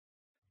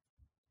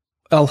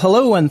Well,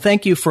 hello, and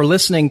thank you for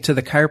listening to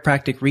the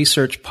Chiropractic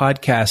Research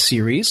Podcast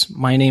series.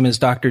 My name is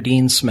Dr.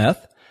 Dean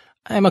Smith.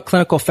 I am a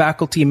clinical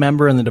faculty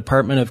member in the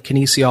Department of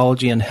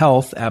Kinesiology and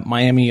Health at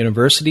Miami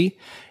University,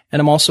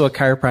 and I'm also a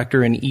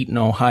chiropractor in Eaton,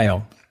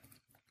 Ohio.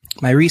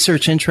 My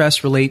research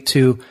interests relate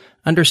to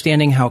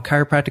understanding how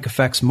chiropractic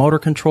affects motor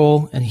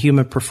control and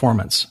human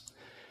performance.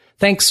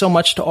 Thanks so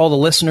much to all the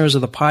listeners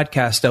of the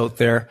podcast out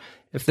there.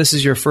 If this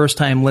is your first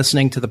time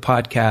listening to the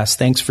podcast,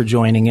 thanks for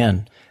joining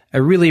in. I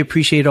really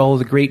appreciate all of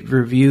the great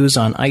reviews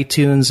on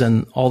iTunes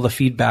and all the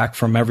feedback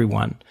from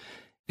everyone.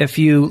 If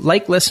you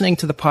like listening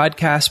to the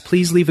podcast,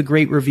 please leave a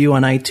great review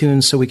on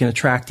iTunes so we can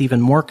attract even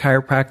more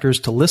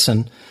chiropractors to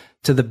listen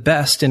to the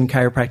best in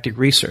chiropractic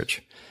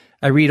research.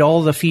 I read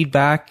all the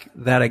feedback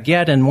that I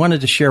get and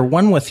wanted to share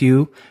one with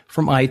you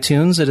from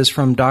iTunes. It is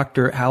from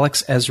Dr.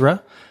 Alex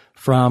Ezra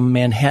from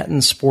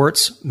Manhattan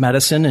Sports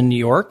Medicine in New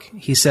York.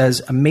 He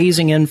says,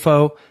 amazing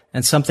info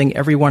and something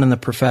everyone in the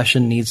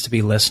profession needs to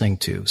be listening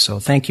to. So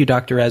thank you,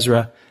 Dr.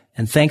 Ezra,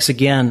 and thanks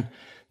again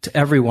to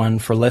everyone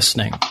for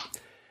listening.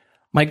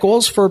 My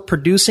goals for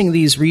producing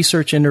these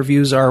research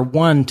interviews are,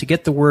 1, to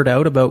get the word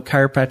out about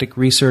chiropractic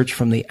research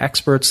from the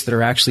experts that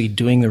are actually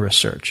doing the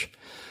research.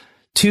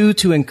 2,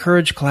 to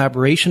encourage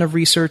collaboration of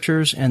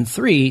researchers. And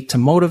 3, to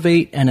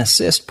motivate and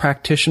assist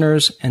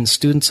practitioners and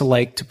students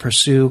alike to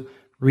pursue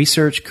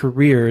research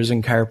careers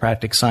in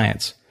chiropractic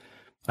science.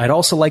 I'd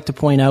also like to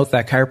point out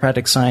that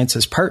Chiropractic Science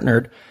has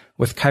partnered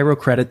with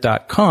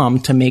chirocredit.com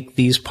to make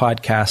these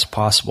podcasts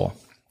possible.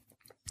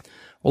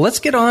 Well, let's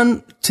get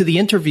on to the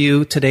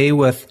interview today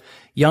with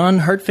Jan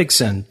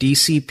Hartvigsen,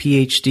 DC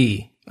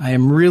PhD. I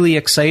am really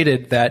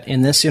excited that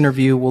in this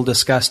interview we'll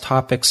discuss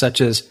topics such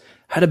as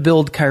how to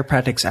build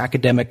chiropractic's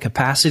academic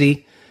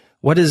capacity,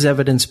 what is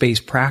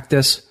evidence-based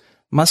practice,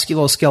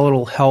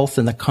 musculoskeletal health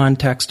in the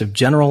context of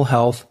general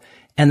health,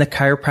 and the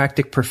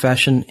chiropractic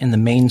profession in the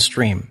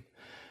mainstream.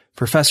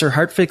 Professor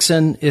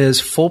Hartvigsen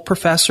is full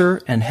professor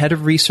and head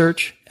of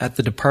research at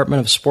the Department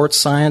of Sports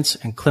Science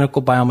and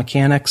Clinical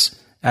Biomechanics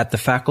at the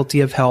Faculty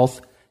of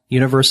Health,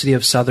 University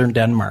of Southern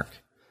Denmark.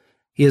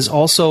 He is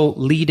also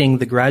leading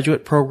the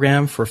graduate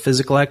program for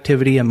physical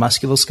activity and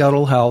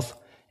musculoskeletal health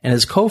and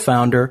is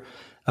co-founder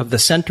of the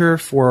Center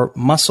for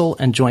Muscle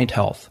and Joint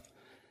Health.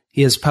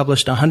 He has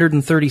published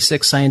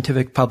 136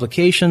 scientific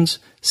publications,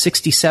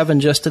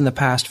 67 just in the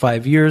past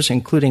 5 years,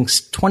 including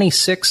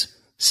 26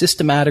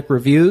 systematic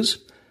reviews,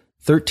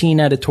 13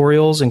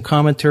 editorials and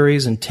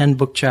commentaries, and 10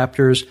 book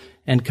chapters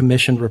and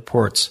commissioned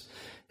reports.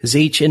 His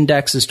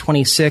H-index is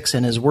 26,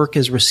 and his work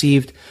has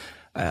received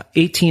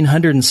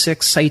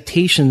 1,806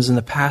 citations in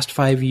the past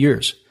 5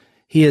 years.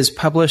 He is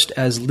published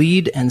as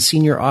lead and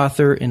senior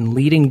author in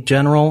leading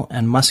general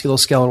and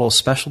musculoskeletal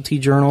specialty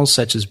journals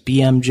such as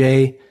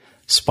BMJ,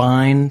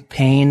 Spine,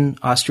 Pain,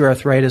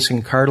 Osteoarthritis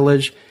and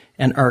Cartilage,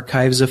 and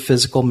Archives of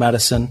Physical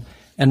Medicine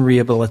and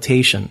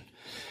Rehabilitation.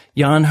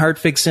 Jan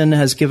Hartvigsen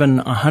has given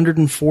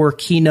 104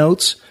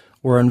 keynotes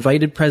or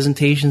invited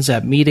presentations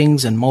at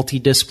meetings and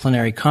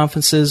multidisciplinary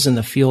conferences in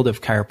the field of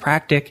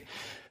chiropractic,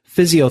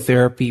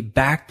 physiotherapy,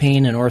 back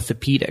pain, and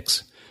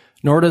orthopedics.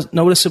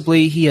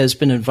 Noticeably, he has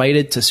been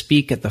invited to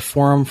speak at the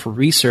Forum for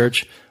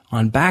Research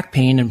on Back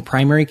Pain and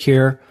Primary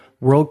Care,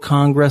 World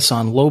Congress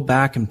on Low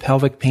Back and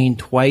Pelvic Pain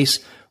twice,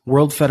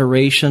 World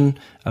Federation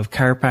of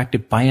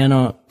Chiropractic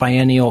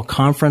Biennial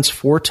Conference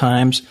 4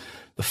 times,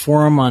 the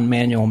Forum on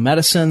Manual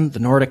Medicine, the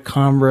Nordic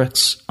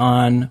Congress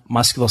on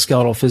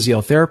Musculoskeletal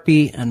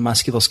Physiotherapy, and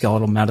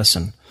Musculoskeletal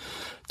Medicine.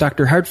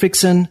 Dr.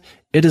 Hartvigsen,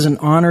 it is an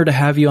honor to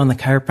have you on the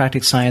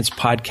Chiropractic Science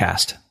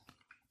podcast.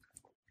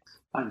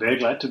 I'm very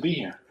glad to be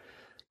here.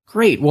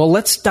 Great. Well,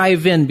 let's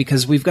dive in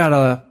because we've got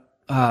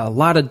a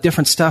lot of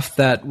different stuff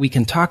that we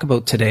can talk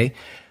about today.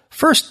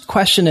 First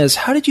question is,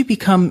 how did you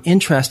become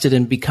interested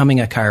in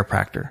becoming a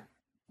chiropractor?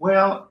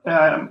 Well,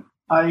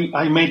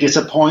 I may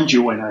disappoint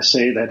you when I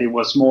say that it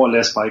was more or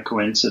less by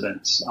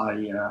coincidence.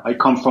 I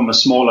come from a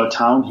smaller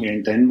town here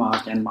in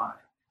Denmark, and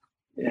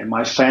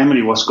my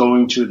family was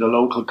going to the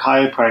local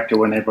chiropractor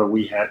whenever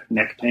we had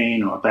neck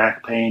pain or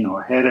back pain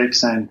or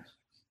headaches, and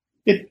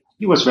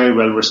he was very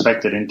well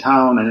respected in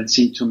town, and it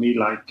seemed to me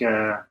like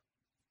a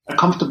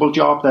comfortable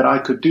job that I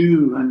could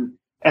do. And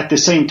at the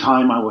same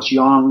time, I was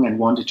young and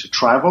wanted to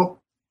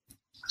travel.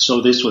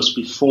 So this was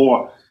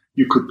before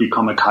you could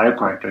become a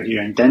chiropractor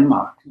here in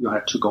Denmark. You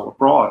had to go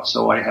abroad.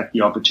 So I had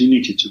the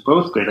opportunity to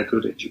both get a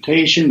good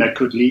education that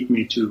could lead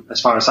me to,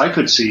 as far as I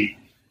could see,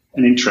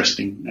 an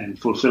interesting and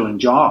fulfilling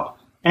job.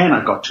 And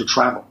I got to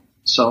travel.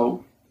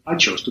 So I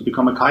chose to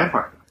become a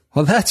chiropractor.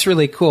 Well, that's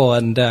really cool.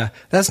 And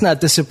that's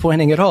not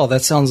disappointing at all.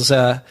 That sounds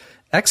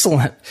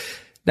excellent.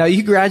 Now,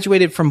 you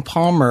graduated from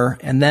Palmer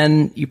and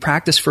then you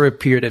practiced for a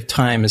period of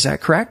time. Is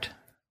that correct?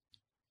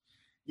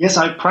 Yes,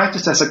 I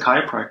practiced as a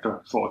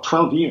chiropractor for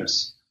 12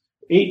 years.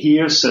 8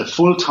 years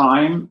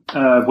full-time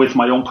with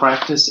my own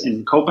practice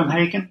in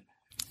Copenhagen.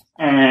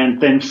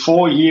 And then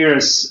 4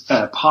 years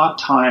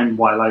part-time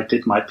while I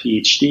did my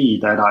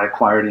PhD that I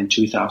acquired in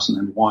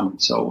 2001.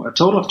 So a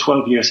total of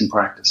 12 years in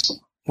practice.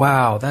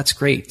 Wow, that's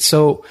great.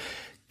 So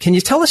Can you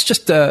tell us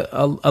just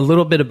a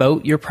little bit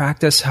about your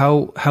practice,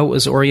 how it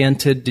was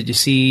oriented? Did you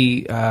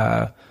see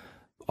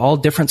all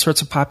different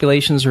sorts of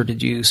populations, or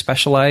did you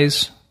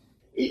specialize?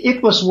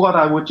 It was what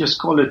I would just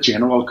call a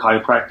general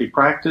chiropractic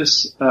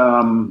practice.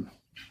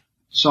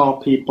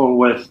 Saw people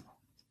with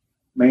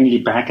mainly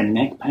back and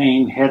neck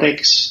pain,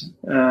 headaches,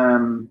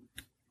 different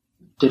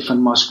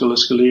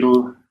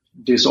musculoskeletal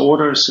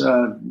disorders,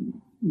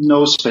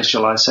 no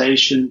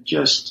specialization,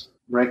 just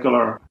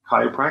regular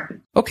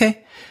chiropractic.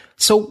 Okay.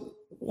 So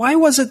why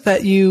was it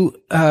that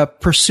you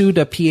pursued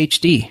a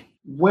PhD?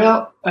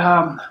 Well,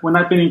 when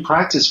I've been in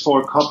practice for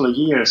a couple of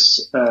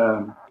years,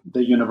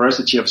 the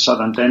University of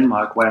Southern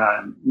Denmark, where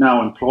I'm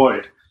now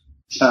employed,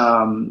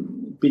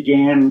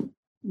 began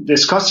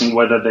discussing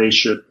whether they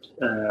should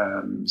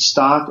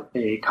start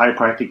a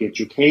chiropractic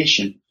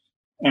education.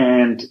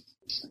 And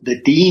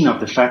the dean of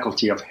the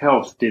Faculty of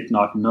Health did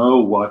not know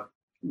what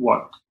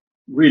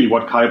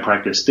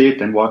chiropractors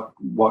did and what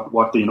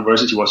the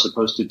university was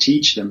supposed to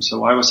teach them.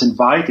 So I was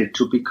invited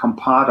to become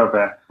part of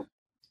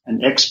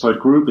an expert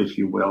group, if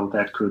you will,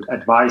 that could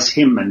advise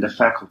him and the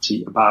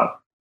faculty about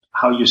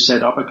how you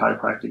set up a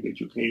chiropractic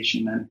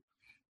education.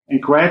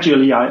 And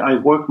gradually I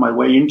worked my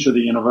way into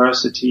the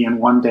university, and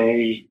one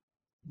day,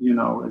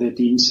 the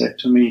dean said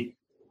to me,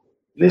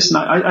 listen,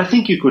 I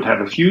think you could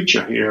have a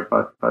future here,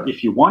 but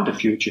if you want a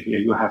future here,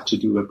 you have to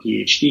do a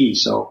PhD.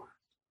 So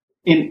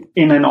in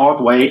an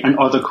odd way,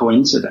 another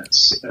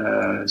coincidence.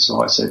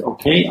 So I said,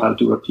 okay, I'll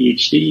do a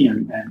PhD,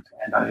 and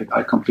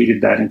I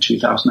completed that in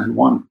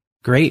 2001.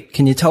 Great.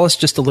 Can you tell us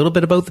just a little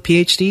bit about the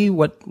PhD?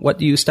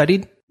 What you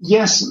studied?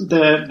 Yes,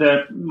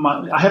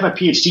 I have a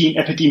PhD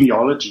in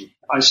epidemiology.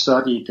 I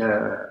studied,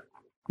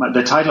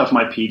 the title of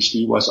my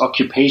PhD was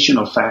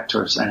Occupational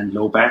Factors and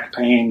Low Back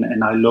Pain,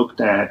 and I looked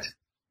at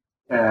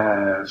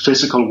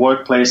physical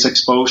workplace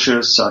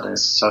exposures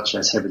such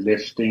as heavy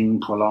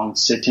lifting, prolonged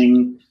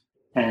sitting,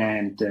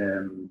 and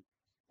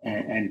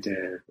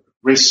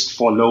risk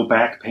for low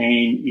back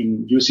pain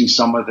in using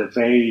some of the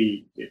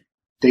very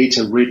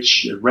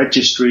data-rich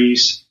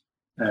registries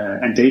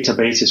and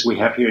databases we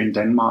have here in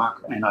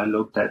Denmark. And I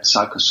looked at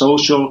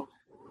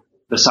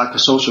the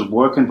psychosocial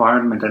work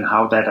environment and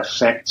how that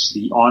affects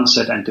the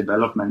onset and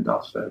development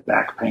of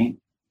back pain.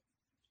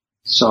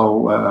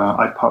 So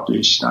I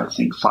published, I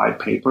think, 5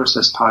 papers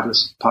as part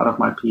of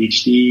my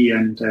PhD,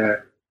 and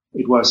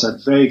it was a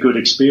very good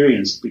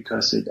experience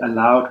because it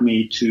allowed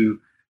me to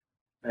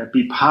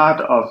be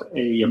part of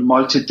a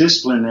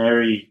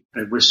multidisciplinary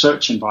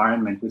research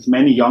environment with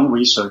many young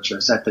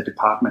researchers at the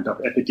Department of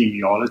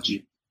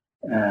Epidemiology.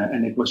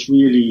 And it was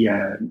really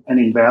an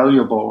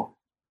invaluable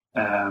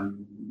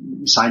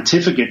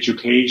scientific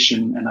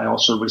education, and I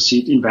also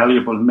received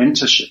invaluable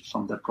mentorship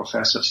from the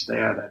professors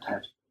there that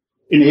had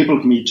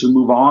enabled me to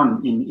move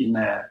on in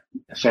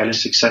a fairly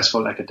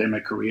successful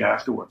academic career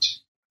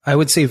afterwards. I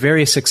would say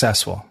very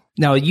successful.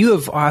 Now, you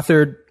have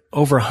authored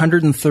over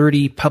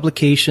 130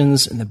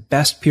 publications in the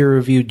best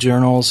peer-reviewed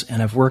journals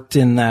and have worked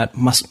in that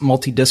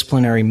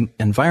multidisciplinary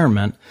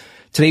environment.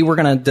 Today, we're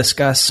going to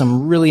discuss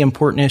some really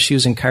important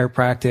issues in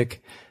chiropractic,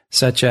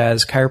 such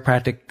as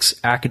chiropractic's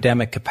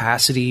academic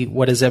capacity,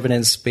 what is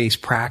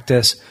evidence-based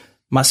practice,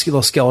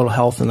 musculoskeletal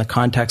health in the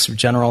context of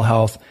general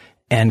health,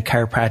 and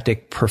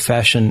chiropractic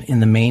profession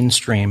in the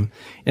mainstream.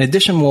 In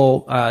addition,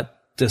 we'll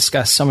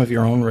discuss some of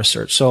your own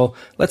research. So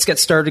let's get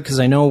started because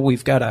I know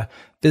we've got a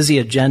busy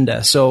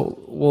agenda. So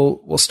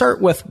we'll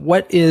start with,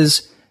 what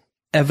is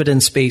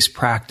evidence-based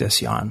practice,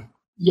 Jan?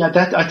 Yeah,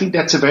 I think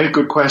that's a very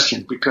good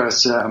question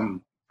because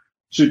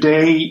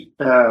today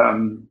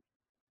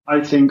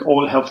I think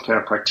all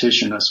healthcare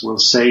practitioners will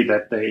say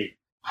that they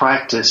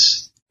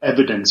practice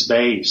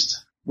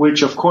evidence-based,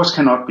 which of course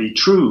cannot be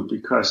true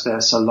because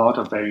there's a lot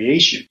of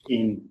variation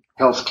in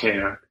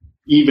healthcare,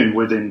 even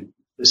within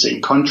the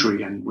same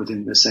country and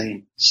within the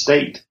same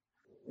state.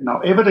 Now,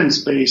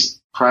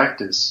 evidence-based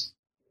practice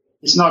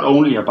is not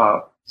only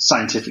about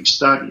scientific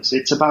studies,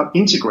 it's about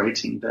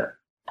integrating the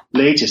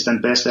latest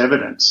and best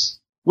evidence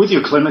with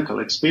your clinical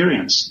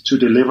experience to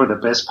deliver the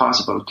best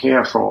possible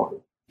care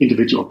for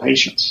individual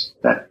patients.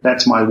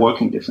 That's my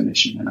working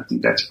definition, and I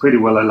think that's pretty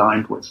well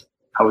aligned with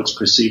how it's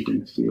perceived in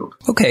the field.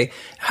 Okay.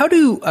 How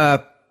do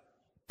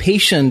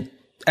patient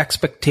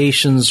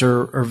expectations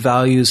or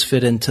values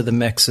fit into the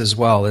mix as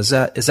well? Is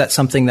that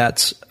something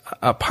that's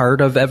a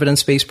part of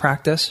evidence-based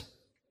practice?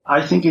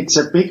 I think it's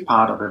a big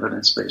part of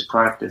evidence-based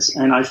practice,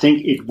 and I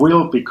think it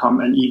will become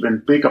an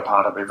even bigger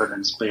part of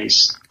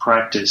evidence-based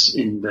practice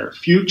in the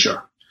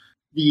future.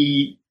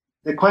 The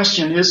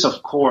question is,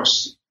 of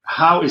course,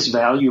 how is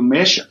value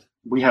measured?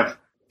 We have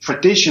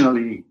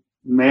traditionally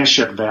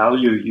measured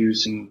value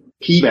using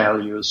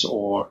p-values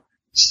or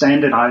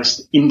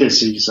standardized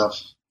indices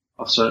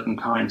of certain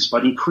kinds,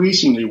 but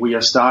increasingly we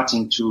are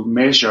starting to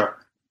measure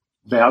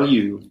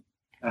value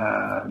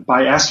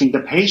by asking the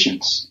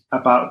patients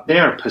about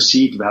their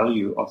perceived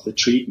value of the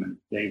treatment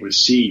they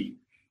receive.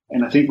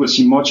 And I think we'll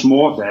see much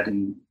more of that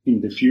in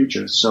the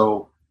future.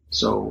 So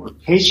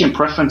patient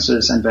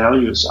preferences and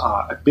values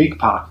are a big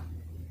part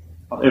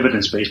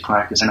evidence-based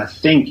practice. And I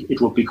think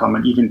it will become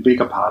an even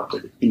bigger part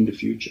of it in the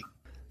future.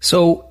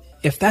 So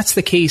if that's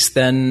the case,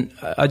 then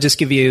I'll just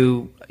give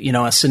you,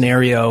 a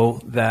scenario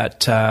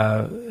that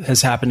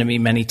has happened to me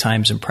many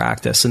times in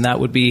practice. And that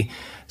would be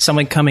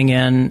someone coming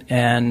in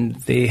and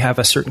they have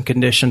a certain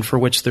condition for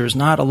which there's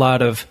not a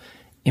lot of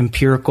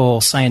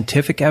empirical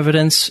scientific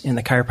evidence in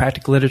the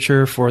chiropractic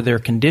literature for their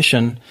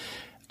condition.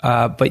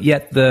 But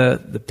yet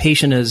the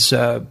patient has,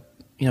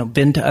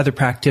 been to other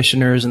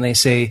practitioners and they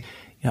say,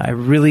 I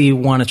really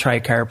want to try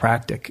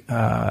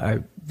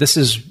chiropractic. This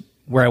is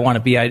where I want to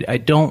be. I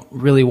don't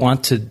really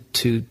want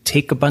to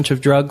take a bunch of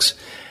drugs.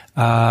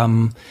 How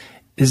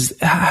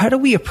do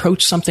we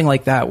approach something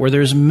like that where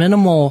there's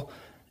minimal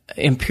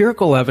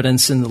empirical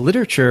evidence in the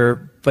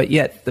literature, but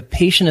yet the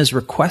patient is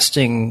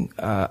requesting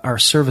our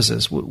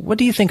services? What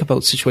do you think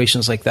about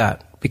situations like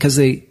that? Because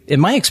in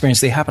my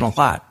experience, they happen a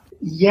lot.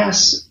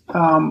 Yes.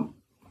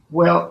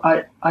 Well,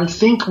 I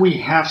think we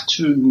have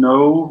to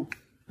know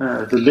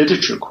the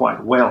literature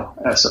quite well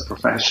as a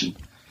profession,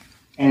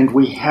 and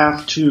we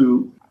have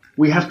to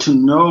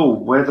know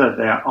whether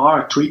there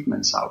are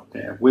treatments out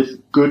there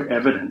with good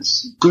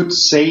evidence, good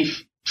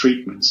safe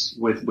treatments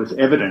with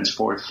evidence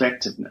for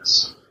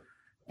effectiveness.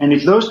 And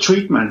if those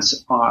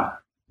treatments are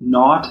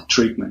not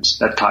treatments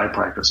that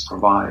chiropractors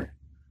provide,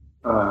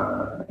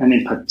 and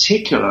in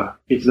particular,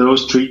 if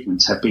those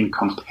treatments have been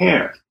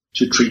compared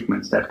to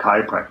treatments that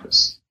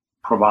chiropractors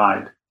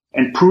provide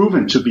and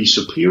proven to be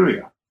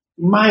superior,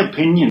 in my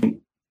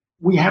opinion,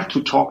 we have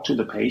to talk to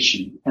the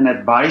patient and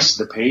advise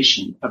the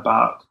patient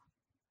about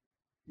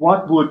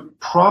what would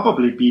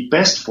probably be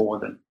best for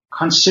them,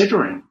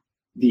 considering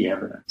the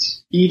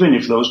evidence, even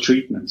if those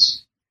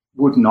treatments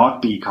would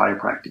not be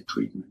chiropractic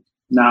treatment.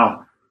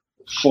 Now,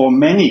 for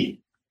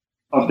many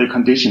of the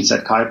conditions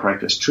that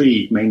chiropractors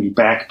treat, mainly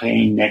back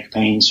pain, neck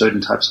pain,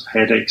 certain types of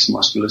headaches,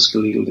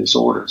 musculoskeletal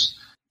disorders,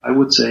 I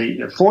would say,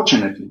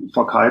 fortunately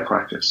for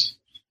chiropractors,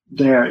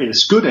 there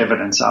is good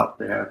evidence out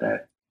there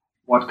that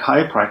what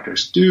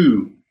chiropractors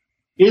do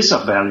is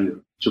of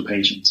value to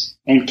patients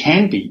and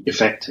can be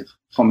effective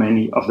for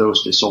many of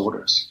those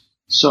disorders.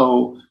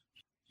 So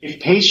if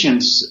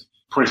patients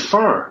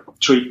prefer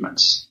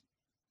treatments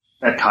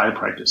that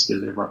chiropractors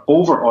deliver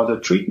over other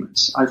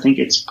treatments, I think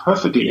it's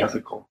perfectly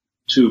ethical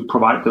to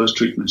provide those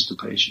treatments to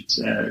patients,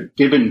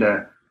 given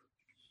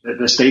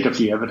the state of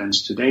the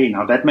evidence today.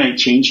 Now, that may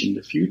change in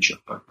the future,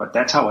 but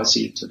that's how I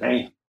see it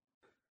today.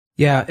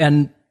 Yeah,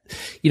 and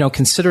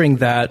considering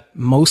that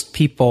most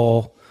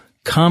people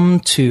come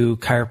to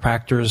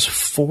chiropractors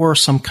for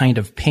some kind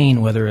of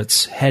pain, whether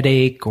it's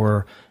headache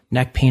or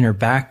neck pain or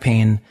back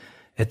pain,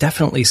 it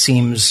definitely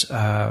seems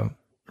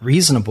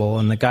reasonable.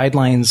 And the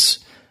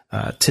guidelines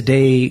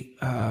today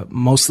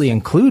mostly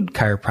include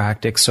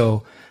chiropractic,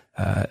 so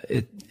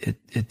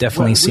it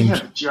definitely seems. We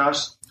have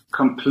just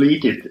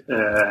completed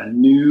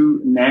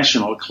new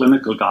national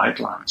clinical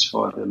guidelines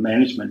for the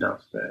management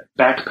of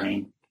back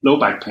pain, low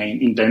back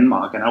pain in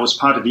Denmark, and I was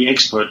part of the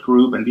expert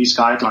group, and these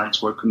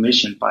guidelines were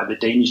commissioned by the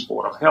Danish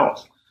Board of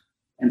Health.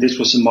 And this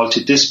was a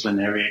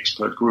multidisciplinary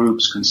expert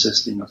groups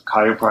consisting of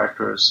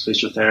chiropractors,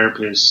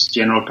 physiotherapists,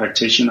 general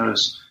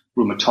practitioners,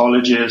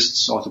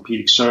 rheumatologists,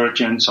 orthopedic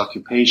surgeons,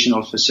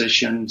 occupational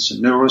physicians,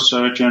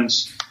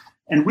 neurosurgeons,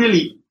 and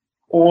really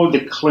all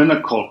the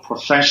clinical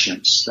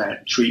professions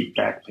that treat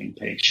back pain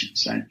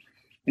patients.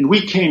 And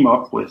we came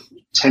up with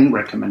 10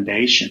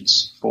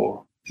 recommendations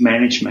for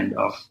management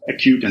of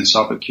acute and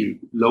subacute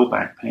low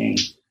back pain.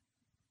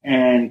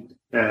 And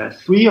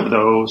 3 of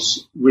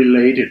those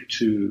related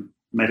to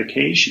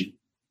medication: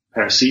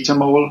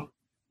 paracetamol,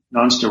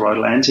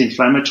 nonsteroidal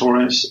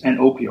anti-inflammatories, and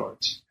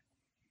opioids.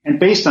 And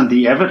based on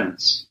the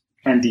evidence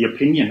and the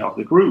opinion of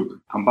the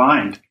group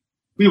combined,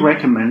 we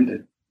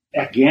recommended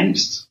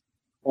against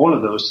all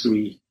of those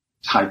 3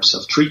 types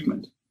of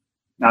treatment.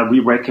 Now, we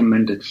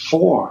recommended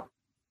 4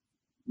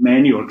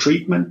 manual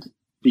treatment,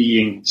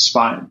 being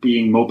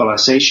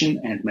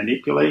mobilization and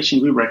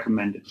manipulation. We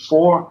recommended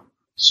 4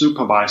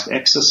 supervised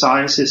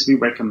exercises. We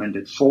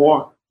recommended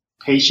 4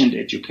 patient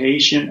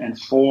education, and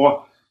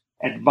 4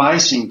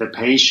 advising the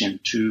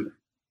patient to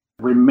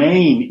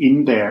remain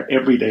in their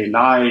everyday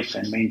life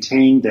and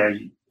maintain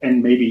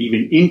and maybe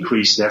even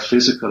increase their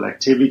physical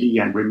activity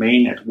and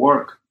remain at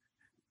work.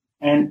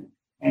 And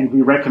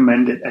we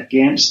recommended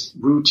against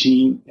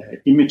routine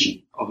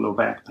imaging of low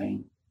back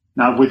pain.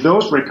 Now, with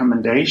those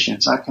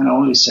recommendations, I can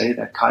only say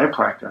that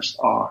chiropractors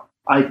are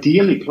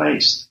ideally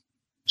placed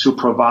to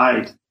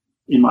provide,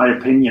 in my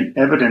opinion,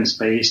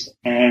 evidence-based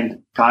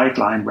and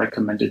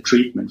guideline-recommended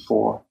treatment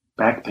for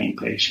back pain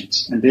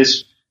patients. And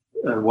this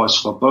was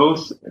for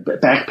both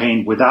back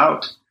pain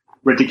without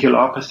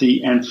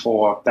radiculopathy and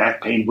for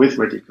back pain with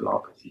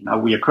radiculopathy. Now,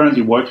 we are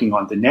currently working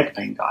on the neck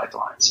pain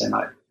guidelines, and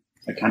I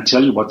can't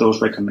tell you what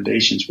those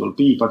recommendations will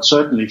be, but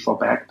certainly for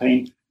back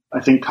pain, I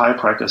think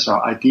chiropractors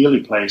are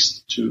ideally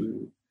placed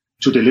to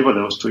deliver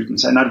those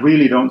treatments. And I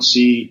really don't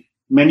see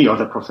many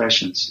other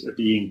professions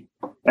being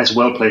as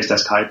well placed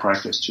as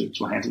chiropractors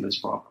to handle this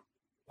problem.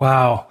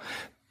 Wow.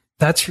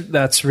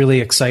 That's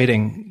really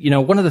exciting.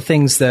 One of the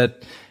things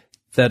that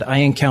that I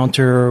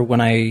encounter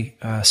when I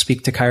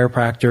speak to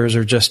chiropractors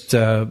or just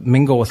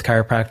mingle with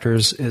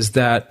chiropractors is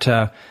that,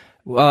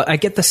 I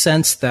get the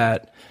sense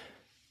that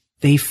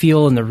they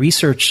feel in the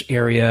research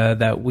area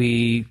that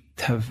we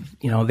have,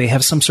 they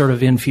have some sort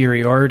of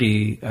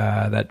inferiority,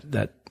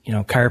 that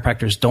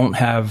chiropractors don't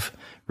have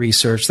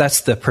research.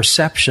 That's the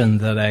perception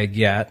that I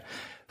get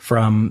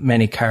from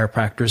many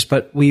chiropractors,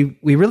 but we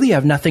really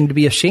have nothing to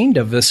be ashamed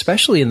of,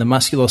 especially in the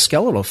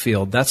musculoskeletal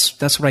field. That's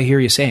what I hear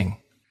you saying.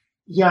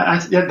 Yeah,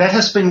 that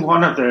has been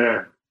one of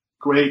the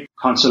great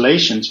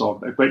consolations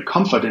or a great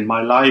comfort in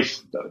my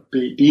life,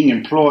 being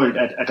employed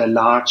at a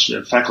large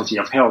faculty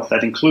of health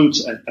that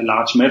includes a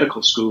large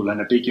medical school and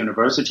a big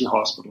university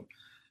hospital,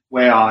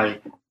 where I,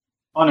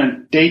 on a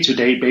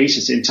day-to-day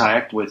basis,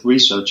 interact with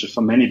researchers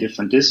from many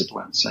different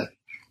disciplines.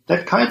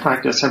 That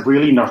chiropractors have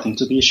really nothing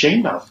to be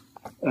ashamed of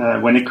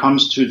when it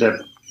comes to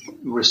the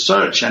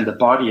research and the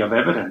body of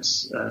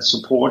evidence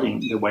supporting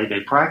the way they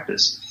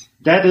practice.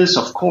 That is,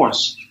 of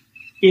course,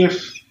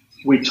 if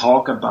we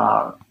talk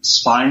about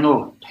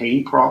spinal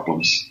pain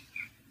problems,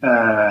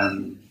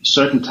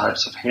 certain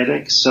types of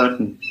headaches,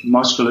 certain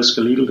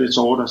musculoskeletal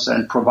disorders,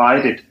 and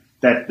provided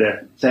that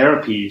the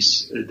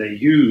therapies they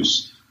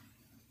use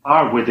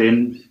are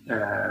within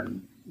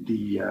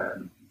the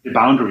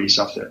boundaries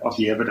of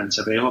the evidence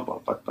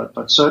available,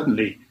 but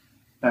certainly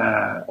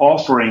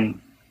offering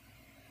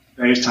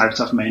various types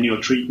of manual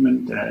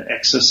treatment,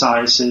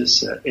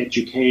 exercises,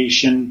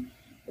 education,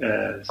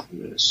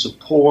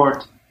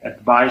 support,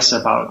 advice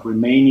about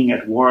remaining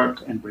at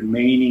work and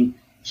remaining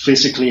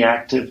physically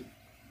active.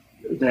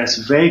 There's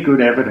very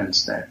good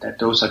evidence that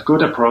those are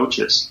good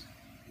approaches.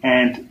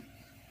 And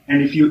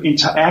if you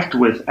interact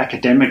with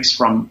academics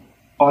from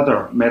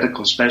other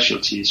medical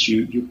specialties,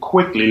 you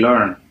quickly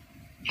learn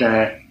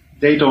that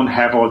they don't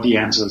have all the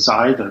answers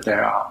either.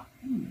 There are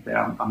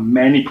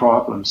many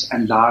problems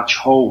and large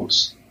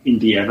holes in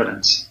the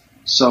evidence.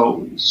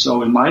 So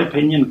in my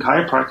opinion,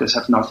 chiropractors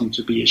have nothing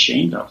to be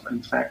ashamed of.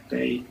 In fact,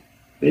 they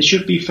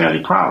should be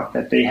fairly proud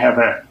that they have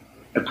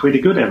a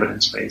pretty good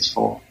evidence base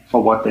for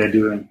what they're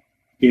doing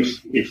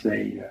if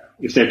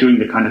they're doing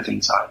the kind of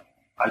things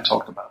I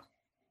talked about.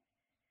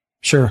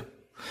 Sure.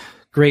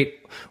 Great.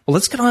 Well,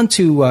 let's get on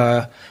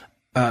to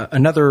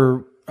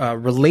another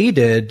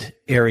related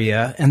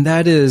area, and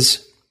that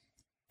is,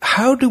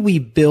 how do we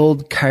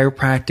build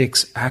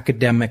chiropractic's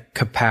academic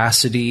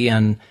capacity,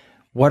 and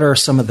what are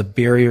some of the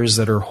barriers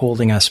that are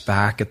holding us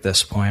back at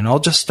this point? I'll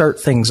just start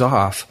things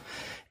off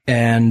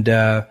and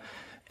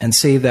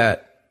say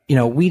that,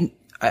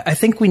 I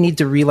think we need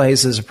to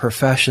realize as a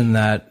profession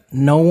that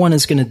no one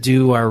is going to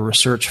do our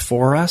research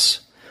for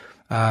us.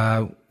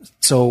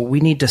 So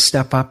we need to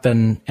step up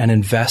and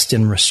invest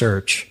in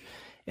research.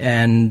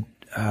 And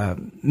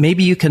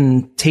maybe you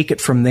can take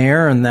it from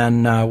there, and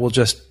then we'll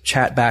just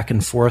chat back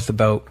and forth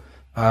about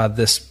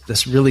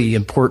this really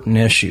important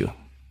issue.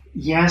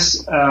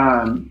 Yes,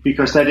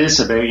 because that is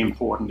a very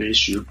important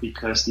issue,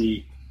 because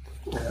the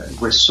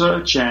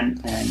research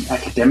and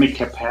academic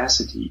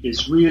capacity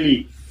is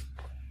really,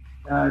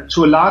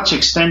 to a large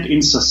extent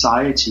in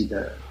society,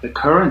 the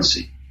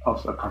currency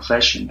of a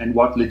profession and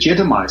what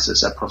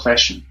legitimizes a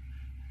profession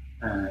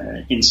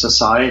in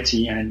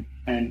society. And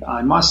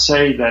I must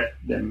say that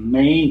the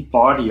main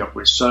body of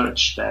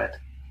research that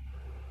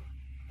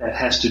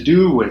has to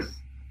do with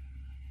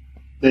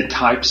the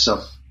types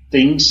of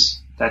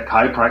things that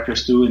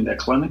chiropractors do in their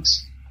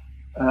clinics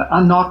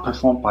are not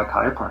performed by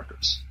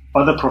chiropractors.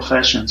 Other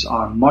professions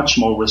are much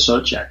more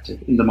research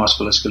active in the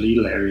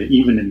musculoskeletal area,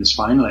 even in the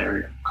spinal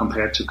area,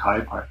 compared to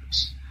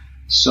chiropractors.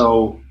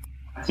 So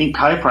I think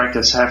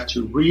chiropractors have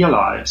to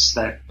realize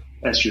that,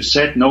 as you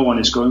said, no one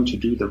is going to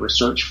do the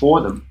research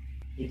for them.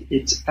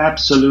 It's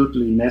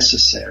absolutely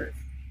necessary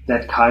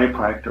that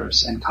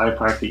chiropractors and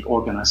chiropractic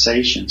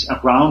organizations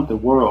around the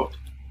world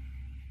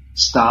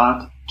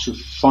start to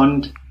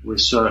fund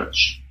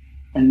research,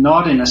 and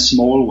not in a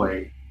small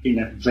way, in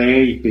a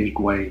very big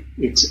way.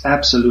 It's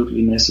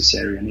absolutely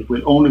necessary, and it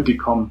will only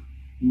become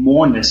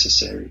more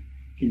necessary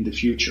in the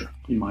future,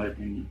 in my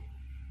opinion.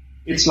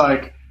 It's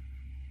like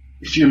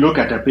if you look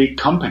at a big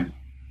company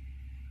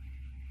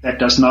that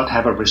does not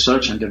have a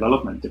research and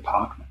development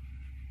department.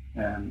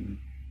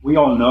 We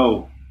all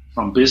know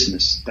from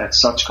business that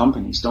such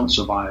companies don't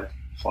survive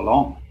for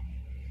long.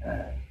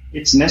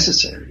 It's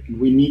necessary, and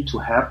we need to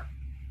have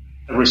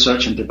a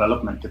research and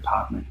development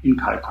department in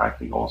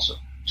chiropractic also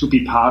to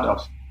be part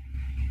of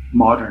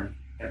modern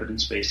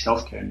evidence-based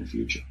healthcare in the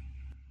future.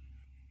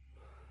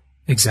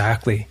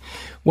 Exactly.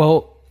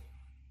 Well,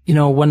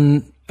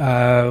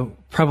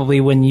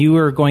 probably when you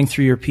were going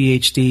through your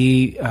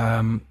PhD,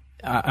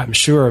 I'm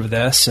sure of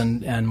this,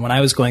 and when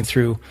I was going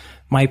through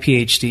my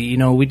PhD,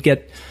 we'd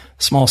get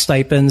small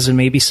stipends and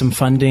maybe some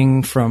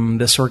funding from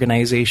this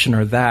organization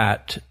or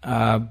that.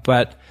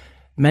 But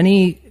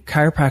many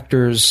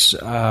chiropractors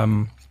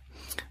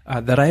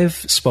that I've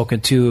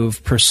spoken to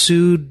have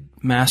pursued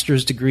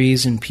master's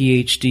degrees and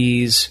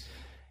PhDs.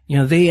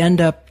 They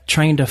end up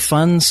trying to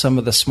fund some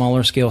of the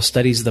smaller scale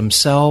studies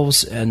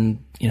themselves,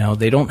 and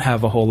they don't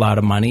have a whole lot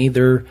of money.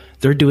 They're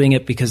doing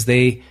it because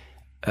they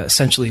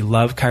essentially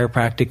love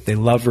chiropractic, they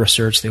love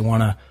research, they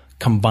want to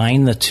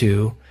combine the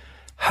two.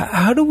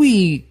 How do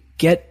we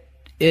get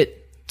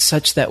it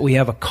such that we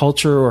have a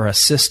culture or a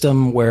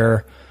system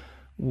where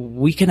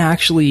we can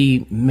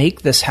actually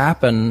make this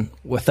happen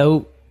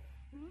without,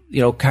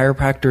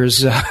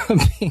 chiropractors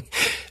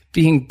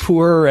being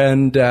poor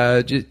and,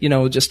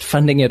 just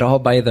funding it all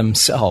by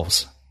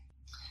themselves?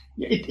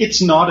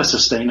 It's not a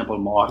sustainable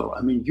model.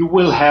 I mean, you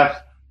will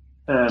have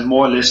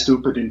more or less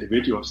stupid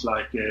individuals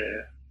like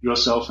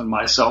yourself and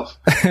myself,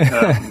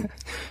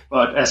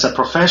 but as a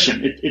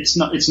profession, it's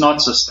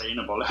not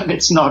sustainable and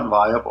it's not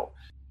viable.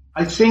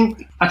 I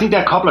think there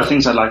are a couple of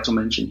things I'd like to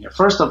mention here.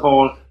 First of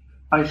all,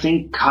 I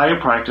think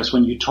chiropractors,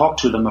 when you talk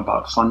to them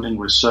about funding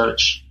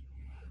research,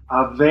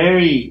 are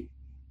very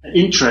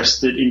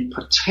interested in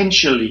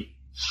potentially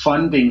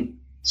funding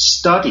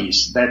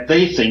studies that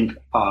they think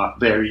are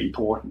very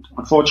important.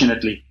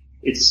 Unfortunately,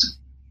 it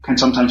can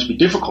sometimes be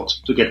difficult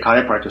to get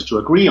chiropractors to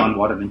agree on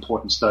what an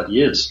important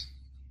study is.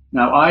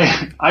 Now,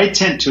 I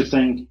tend to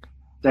think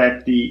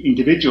that the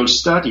individual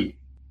study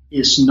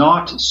is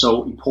not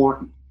so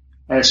important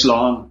as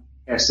long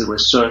as the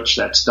research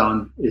that's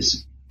done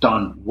is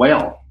done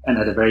well and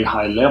at a very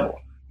high level.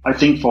 I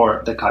think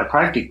for the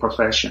chiropractic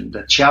profession,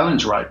 the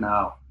challenge right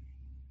now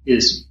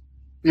is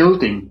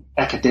building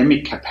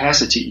academic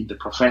capacity in the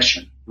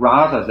profession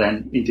rather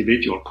than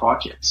individual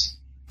projects.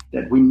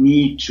 That we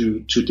need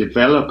to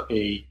develop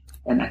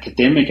an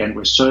academic and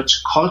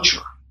research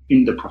culture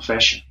in the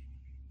profession,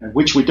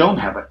 which we don't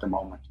have at the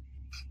moment.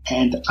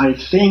 And I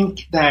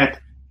think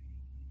that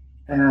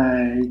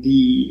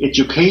the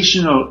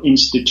educational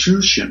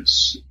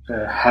institutions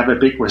have a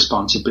big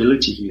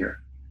responsibility here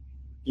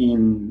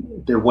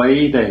in the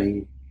way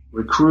they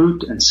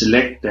recruit and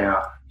select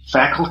their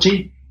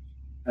faculty.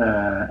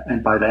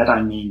 And by that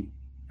I mean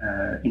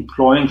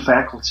employing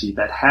faculty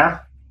that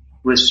have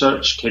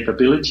research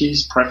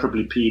capabilities,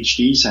 preferably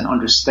PhDs, and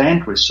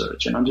understand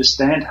research and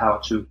understand how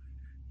to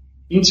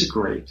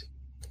integrate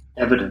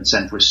evidence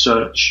and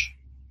research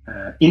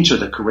into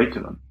the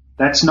curriculum.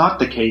 That's not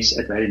the case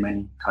at very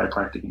many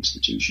chiropractic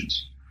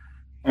institutions.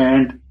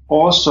 And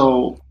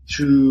also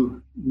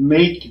to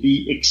make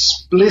the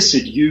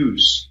explicit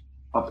use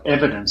of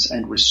evidence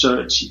and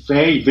research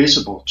very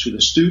visible to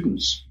the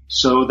students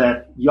so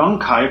that young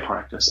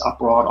chiropractors are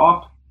brought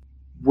up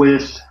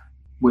with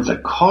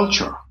a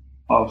culture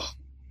of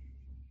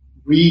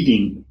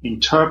reading,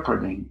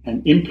 interpreting,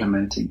 and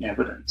implementing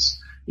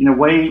evidence. In a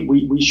way,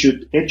 we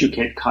should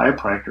educate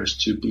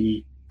chiropractors to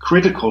be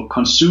critical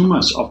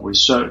consumers of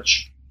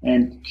research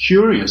and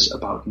curious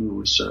about new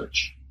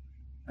research.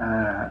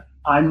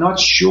 I'm not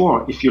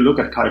sure if you look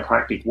at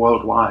chiropractic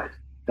worldwide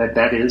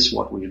that is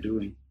what we're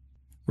doing.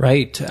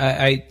 Right.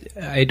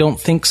 I don't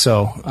think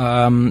so.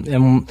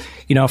 And,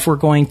 if we're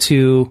going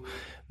to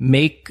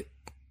make,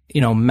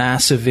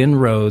 massive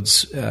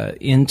inroads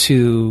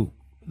into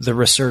the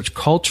research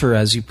culture,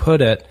 as you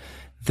put it,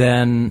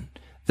 then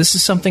this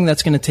is something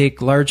that's going to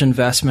take large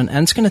investment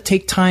and it's going to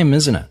take time,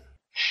 isn't it?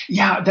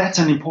 Yeah, that's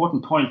an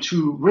important point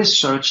too.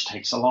 Research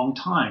takes a long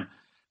time.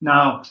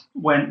 Now,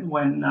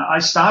 when I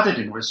started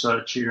in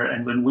research here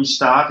and when we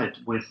started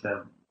with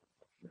the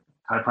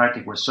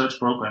chiropractic research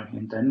program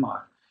in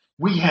Denmark,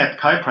 we had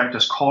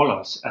chiropractors call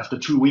us after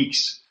 2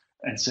 weeks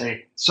and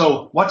say,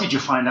 "So, what did you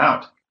find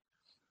out?"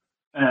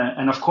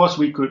 And of course,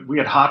 we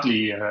had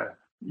hardly,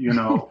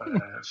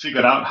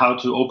 figured out how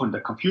to open the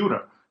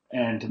computer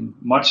and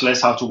much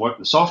less how to work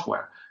the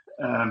software.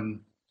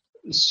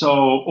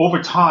 So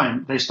over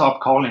time, they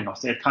stopped calling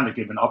us. They had kind of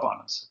given up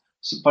on us.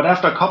 But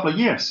after a couple of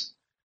years,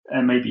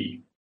 and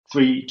maybe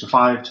 3 to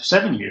 5 to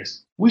 7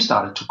 years, we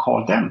started to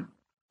call them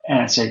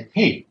and say,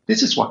 "Hey,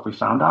 this is what we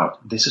found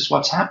out. This is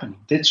what's happening.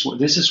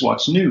 This is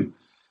what's new."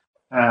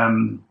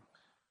 And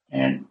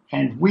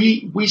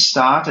we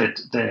started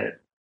the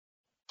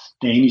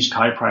Danish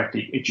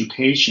chiropractic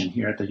education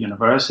here at the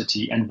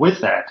university, and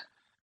with that,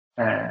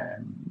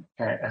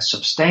 a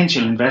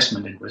substantial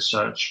investment in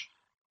research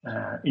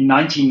in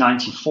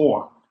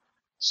 1994.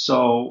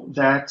 So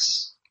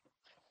that's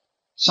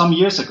some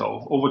years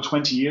ago, over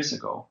 20 years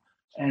ago.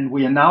 And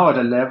we are now at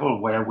a level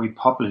where we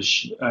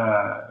publish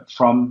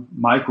from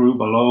my group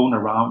alone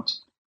around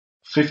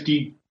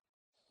 50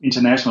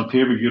 international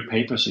peer-reviewed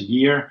papers a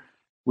year.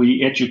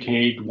 We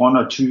educate 1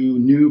 or 2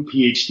 new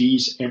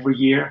PhDs every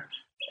year.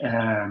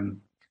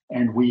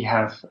 And we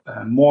have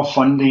more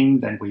funding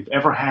than we've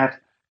ever had.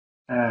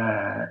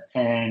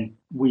 And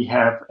we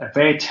have a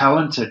very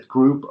talented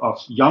group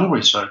of young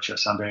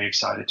researchers, I'm very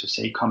excited to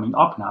say, coming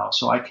up now.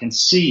 So I can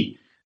see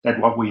that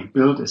what we've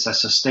built is a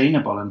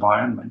sustainable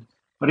environment.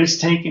 But it's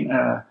taken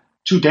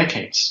 2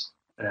 decades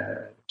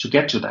to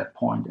get to that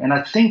point. And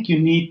I think you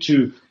need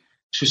to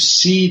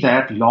see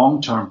that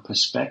long-term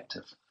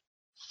perspective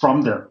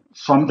from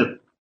the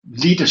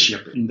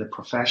leadership in the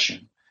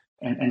profession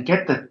and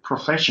get the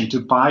profession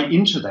to buy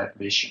into that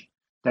vision.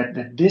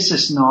 That this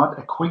is not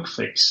a quick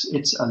fix,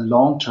 it's a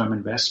long-term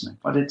investment,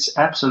 but it's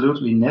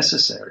absolutely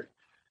necessary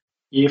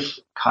if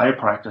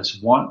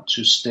chiropractors want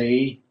to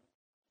stay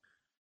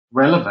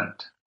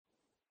relevant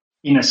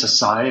in a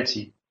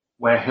society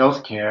where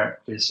healthcare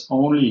is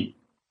only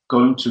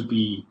going to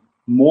be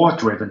more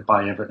driven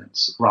by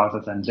evidence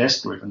rather than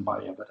less driven by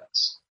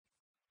evidence.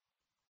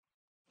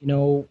 You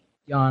know,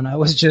 Jan, I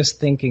was just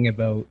thinking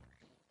about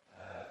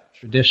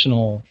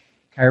traditional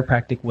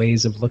chiropractic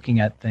ways of looking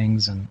at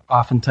things, and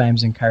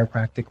oftentimes in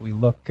chiropractic we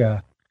look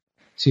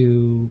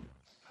to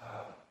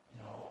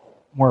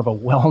more of a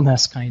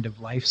wellness kind of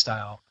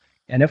lifestyle.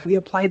 And if we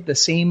applied the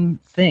same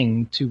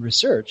thing to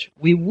research,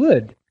 we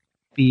would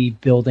be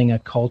building a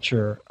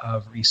culture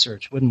of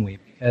research, wouldn't we?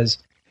 Because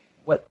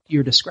what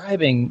you're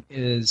describing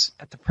is,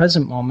 at the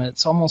present moment,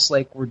 it's almost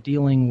like we're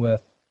dealing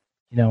with,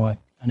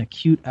 an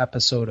acute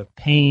episode of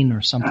pain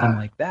or something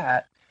like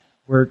that.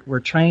 We're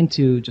trying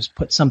to just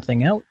put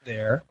something out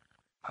there,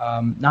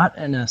 not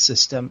in a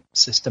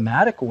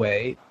systematic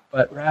way,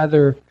 but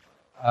rather,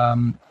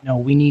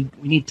 we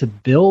need to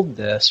build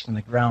this from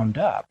the ground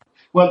up.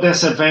 Well,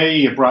 there's a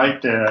very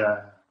bright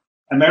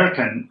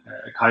American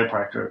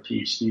chiropractor,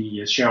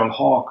 PhD, Cheryl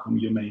Hawk, whom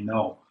you may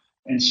know.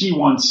 And she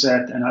once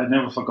said, and I've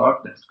never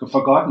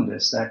forgotten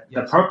this, that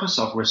the purpose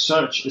of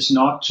research is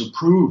not to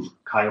prove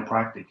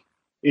chiropractic.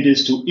 It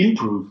is to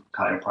improve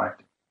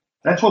chiropractic.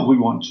 That's what we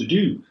want to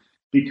do.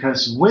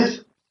 Because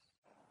with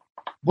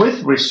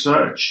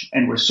research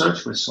and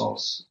research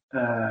results,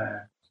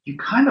 you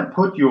kind of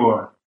put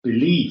your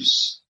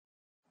beliefs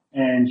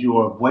and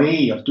your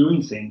way of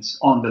doing things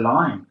on the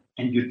line,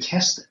 and you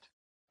test it.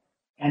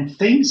 And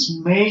things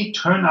may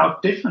turn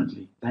out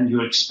differently than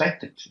you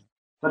expected to.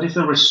 But if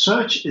the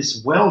research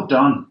is well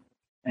done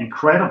and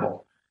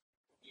credible,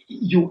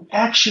 you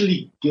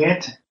actually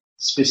get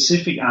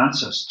specific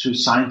answers to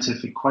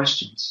scientific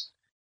questions.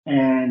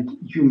 And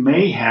you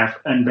may have,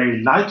 and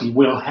very likely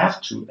will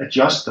have, to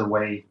adjust the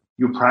way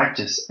you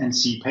practice and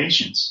see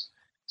patients.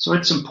 So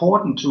it's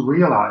important to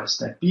realize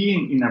that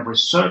being in a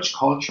research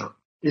culture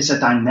is a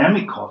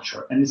dynamic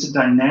culture, and it's a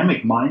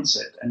dynamic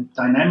mindset and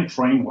dynamic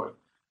framework.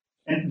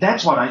 And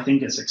that's what I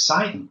think is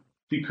exciting,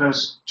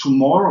 because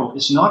tomorrow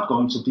is not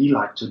going to be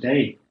like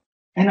today.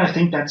 And I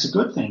think that's a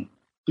good thing,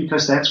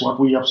 because that's what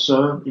we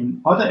observe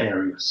in other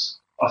areas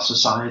of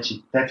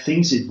society, that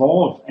things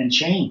evolve and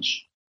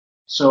change.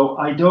 So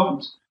I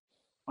don't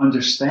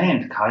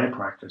understand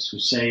chiropractors who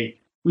say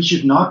we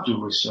should not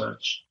do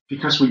research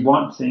because we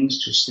want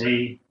things to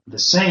stay the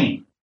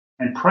same,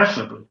 and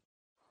preferably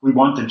we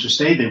want them to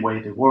stay the way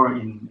they were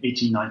in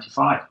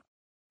 1895.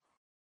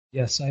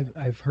 Yes,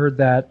 I've heard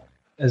that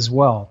as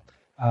well.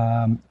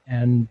 There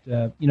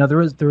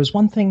was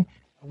one thing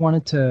I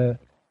wanted to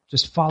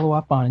just follow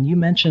up on, and you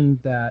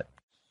mentioned that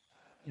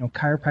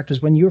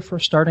chiropractors, when you were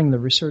first starting the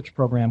research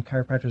program,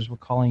 chiropractors were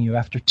calling you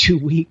after 2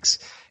 weeks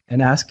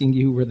and asking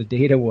you where the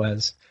data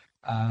was.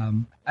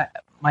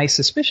 My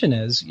suspicion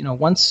is,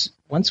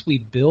 once we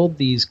build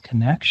these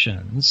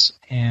connections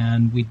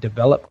and we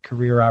develop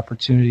career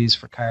opportunities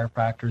for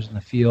chiropractors in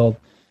the field,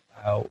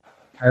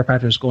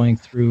 chiropractors going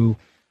through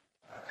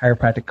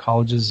chiropractic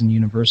colleges and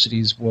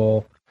universities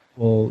will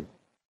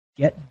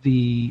get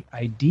the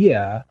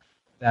idea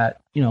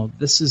that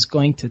this is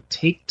going to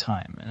take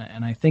time,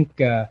 and I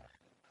think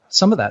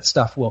some of that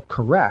stuff will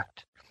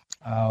correct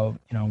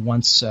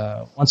once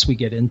we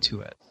get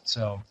into it.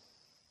 So,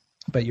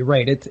 but you're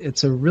right,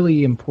 it's a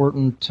really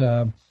important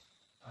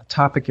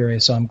topic area.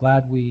 So I'm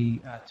glad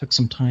we took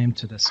some time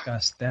to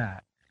discuss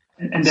that.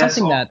 And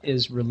something that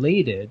is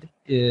related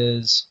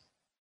is,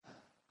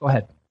 go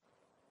ahead.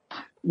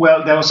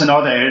 Well, there was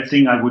another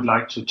thing I would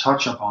like to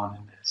touch upon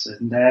in this,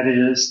 and that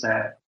is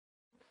that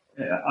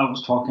I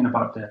was talking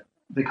about the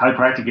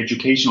chiropractic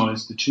educational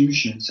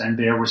institutions and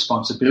their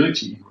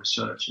responsibility in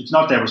research. It's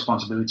not their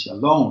responsibility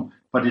alone,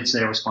 but it's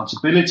their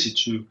responsibility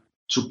to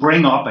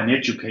bring up and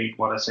educate,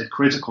 what I said,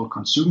 critical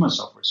consumers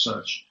of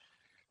research.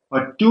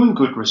 But doing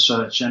good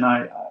research, and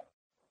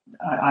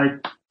I'm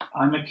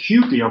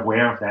acutely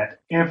aware of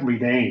that every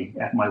day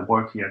at my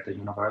work here at the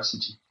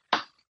university,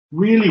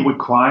 really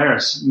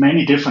requires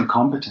many different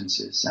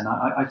competencies. And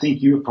I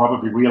think you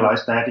probably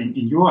realized that in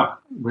your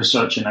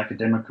research and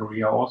academic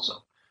career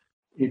also.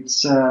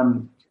 It's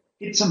a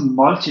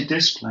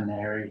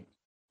multidisciplinary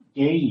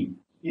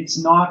game. It's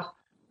not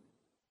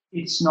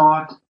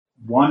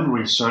one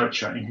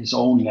researcher in his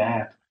own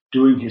lab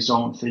doing his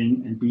own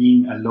thing and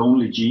being a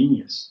lonely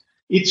genius.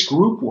 It's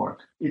group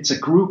work. It's a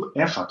group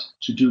effort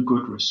to do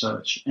good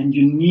research. And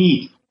you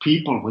need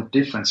people with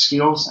different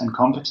skills and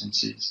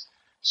competencies.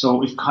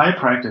 So if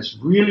chiropractors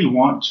really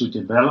want to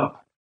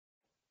develop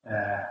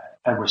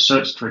a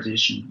research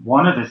tradition,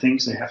 one of the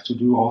things they have to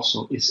do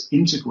also is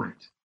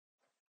integrate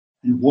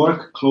and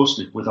work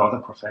closely with other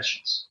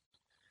professions.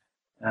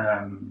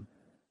 That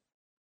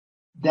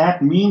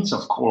means,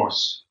 of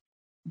course,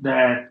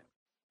 that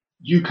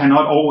you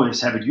cannot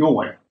always have it your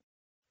way.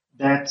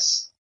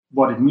 That's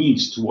what it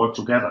means to work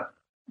together.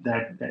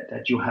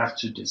 That you have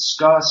to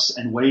discuss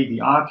and weigh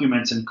the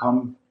arguments and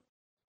come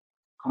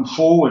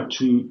forward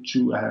to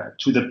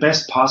the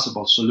best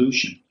possible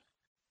solution.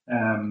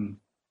 But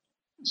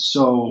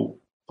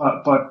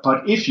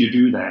if you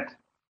do that,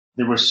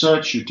 the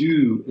research you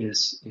do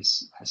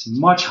has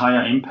much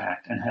higher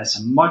impact and has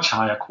a much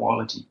higher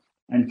quality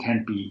and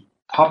can be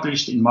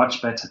published in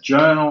much better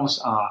journals,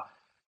 are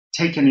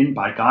taken in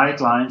by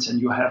guidelines,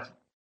 and you have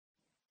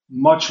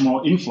much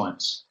more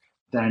influence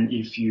than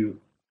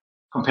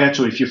compared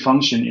to if you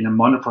function in a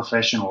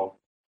monoprofessional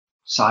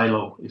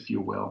silo, if you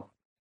will.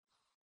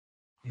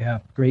 Yeah,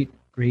 great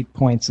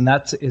points. And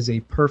that is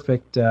a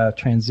perfect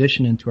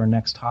transition into our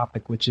next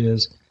topic, which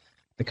is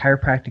the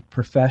chiropractic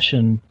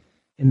profession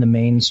in the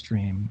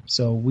mainstream.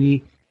 So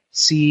we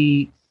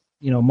see,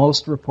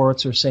 most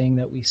reports are saying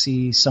that we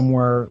see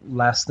somewhere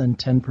less than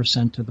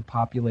 10% of the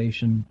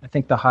population. I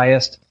think the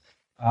highest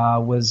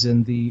was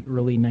in the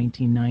early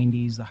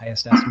 1990s. The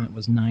highest estimate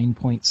was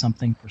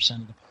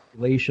 9-point-something% of the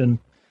population.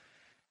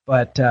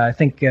 But I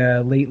think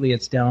lately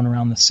it's down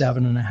around the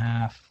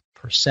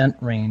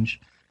 7.5% range.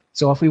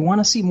 So if we want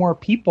to see more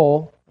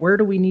people, where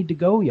do we need to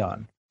go,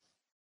 Jan?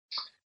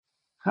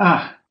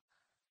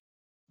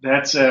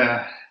 That's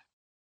a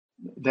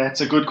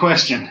good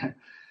question.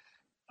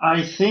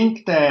 I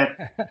think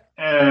that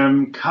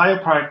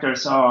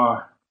chiropractors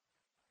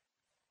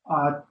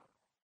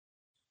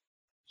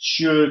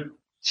should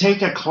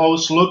take a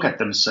close look at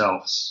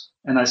themselves,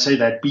 and I say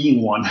that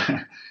being one,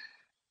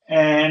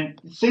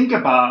 and think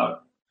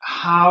about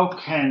how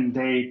can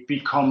they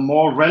become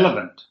more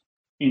relevant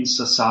in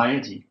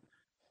society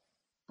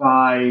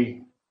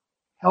by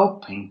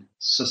helping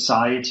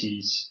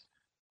societies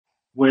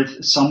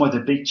with some of the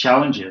big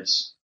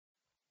challenges.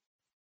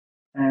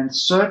 And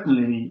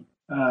certainly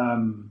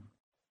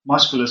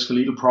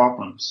musculoskeletal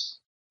problems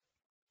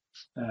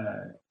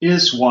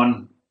is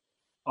one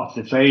of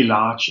the very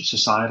large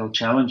societal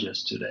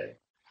challenges today.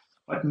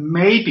 But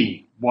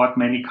maybe what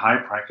many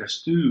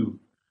chiropractors do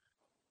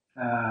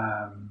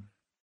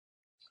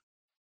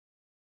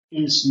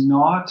is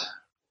not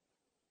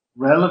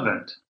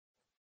relevant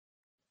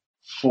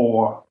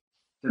for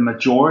the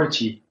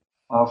majority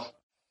of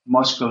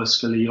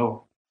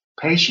musculoskeletal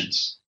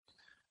patients.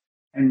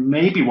 And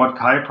maybe what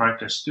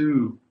chiropractors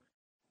do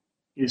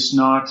is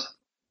not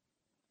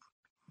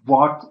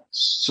what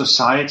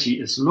society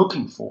is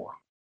looking for.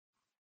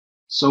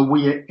 So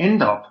we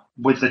end up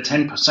with the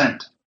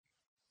 10%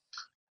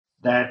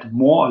 that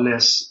more or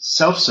less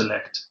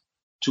self-select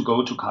to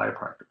go to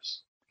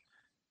chiropractors.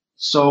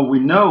 So we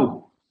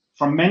know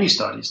from many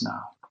studies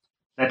now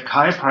that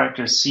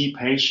chiropractors see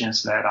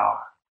patients that are,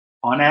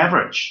 on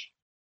average,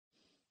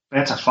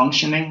 better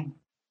functioning,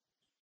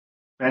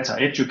 better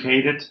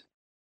educated,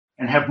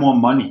 and have more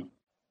money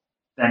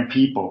than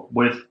people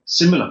with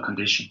similar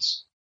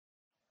conditions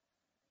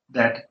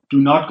that do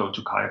not go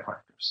to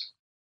chiropractors.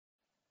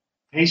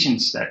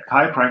 Patients that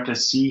chiropractors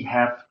see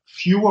have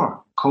fewer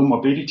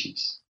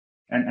comorbidities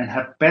and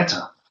have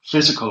better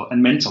physical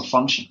and mental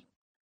function.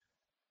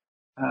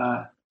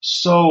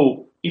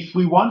 So if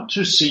we want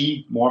to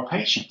see more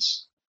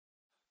patients,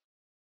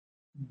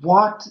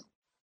 what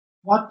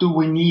do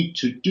we need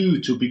to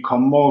do to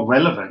become more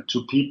relevant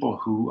to people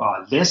who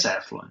are less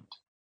affluent,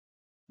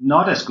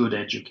 not as good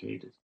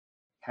educated,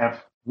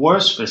 have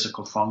worse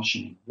physical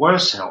functioning,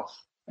 worse health,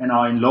 and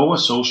are in lower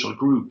social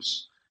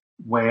groups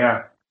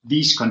where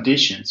these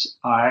conditions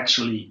are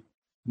actually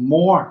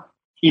more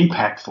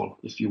impactful,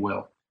 if you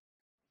will,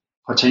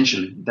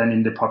 potentially, than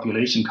in the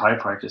population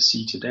chiropractors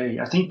see today?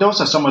 I think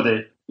those are some of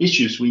the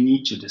issues we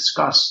need to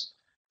discuss.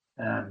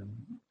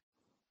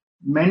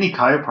 Many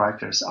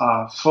chiropractors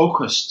are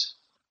focused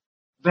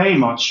very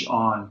much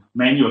on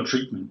manual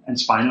treatment and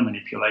spinal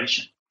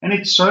manipulation. And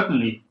it's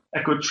certainly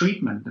a good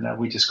treatment.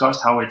 We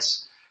discussed how it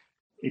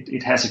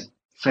has a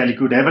fairly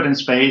good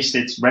evidence base.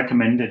 It's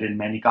recommended in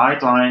many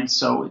guidelines.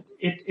 So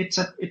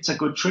it's a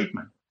good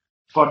treatment.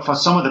 But for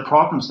some of the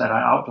problems that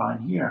I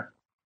outline here,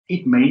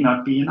 it may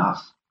not be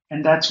enough.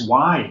 And that's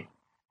why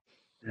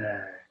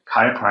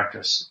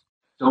chiropractors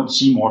don't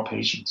see more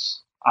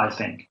patients, I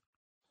think.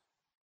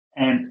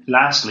 And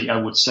lastly, I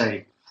would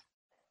say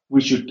we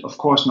should, of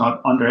course,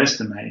 not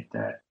underestimate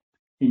that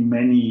in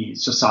many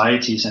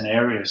societies and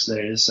areas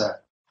there is a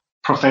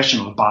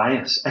professional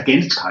bias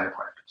against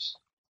chiropractors.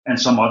 And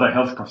some other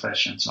health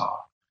professions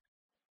are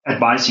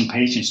advising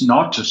patients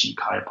not to see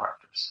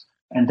chiropractors.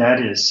 And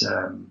that is,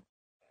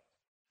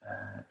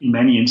 in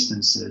many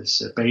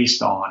instances,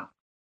 based on,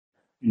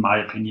 in my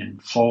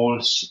opinion,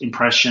 false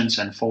impressions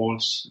and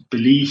false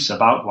beliefs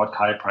about what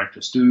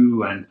chiropractors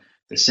do and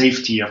the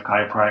safety of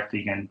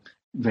chiropractic and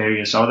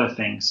various other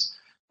things.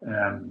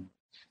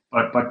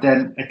 But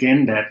then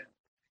again,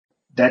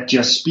 that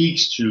just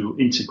speaks to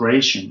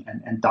integration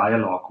and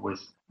dialogue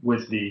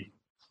with the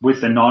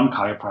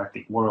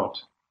non-chiropractic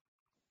world.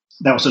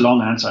 That was a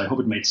long answer. I hope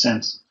it made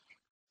sense.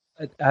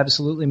 It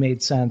absolutely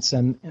made sense.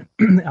 And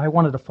I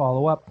wanted to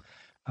follow up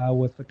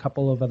with a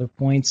couple of other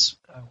points.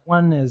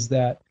 One is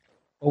that,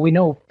 well, we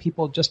know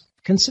people just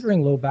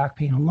considering low back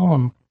pain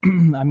alone,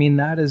 I mean,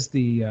 that is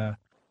the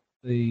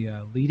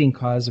leading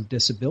cause of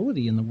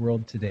disability in the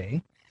world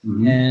today.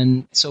 Mm-hmm.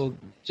 And so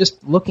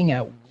just looking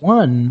at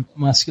one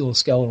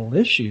musculoskeletal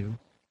issue,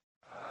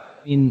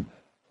 I mean,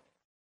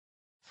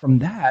 from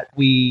that,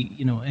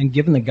 and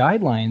given the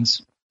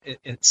guidelines,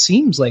 it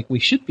seems like we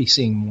should be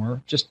seeing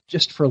more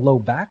just for low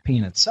back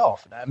pain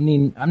itself. I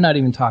mean, I'm not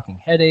even talking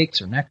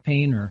headaches or neck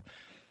pain or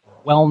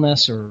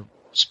wellness or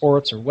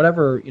sports or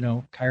whatever,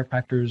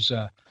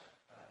 chiropractors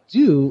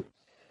do.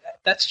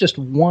 That's just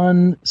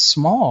one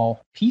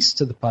small piece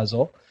to the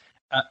puzzle.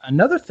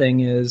 Another thing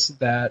is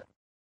that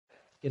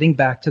getting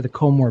back to the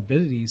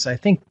comorbidities, I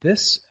think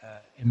this,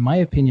 in my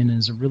opinion,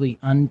 is a really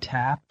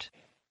untapped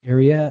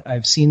area.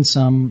 I've seen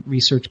some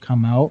research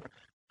come out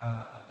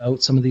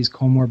about some of these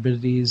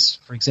comorbidities.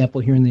 For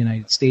example, here in the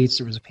United States,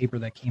 there was a paper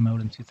that came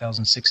out in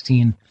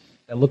 2016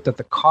 that looked at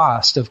the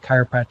cost of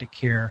chiropractic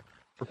care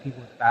for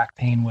people with back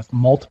pain with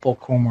multiple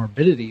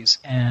comorbidities,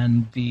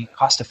 and the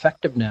cost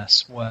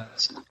effectiveness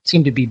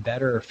seemed to be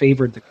better or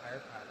favored the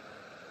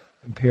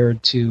chiropractor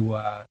compared to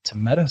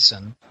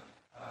medicine.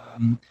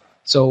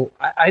 So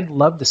I'd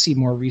love to see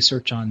more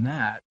research on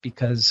that,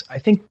 because I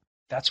think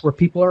that's where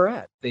people are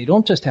at. They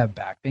don't just have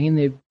back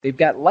pain; they've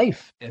got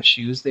life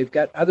issues, they've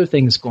got other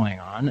things going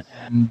on,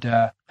 and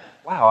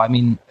wow, I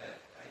mean,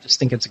 I just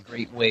think it's a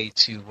great way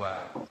to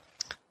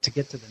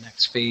get to the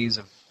next phase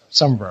of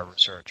some of our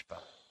research,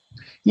 but.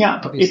 Yeah,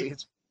 but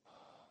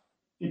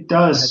it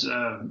does,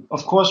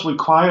 of course,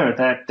 require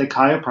that the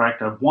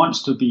chiropractor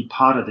wants to be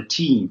part of the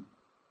team.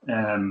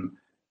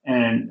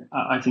 And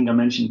I think I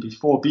mentioned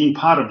before, being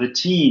part of the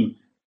team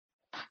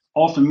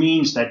often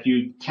means that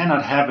you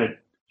cannot have it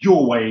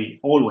your way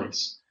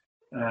always.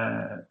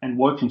 And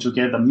working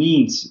together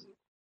means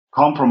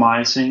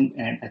compromising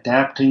and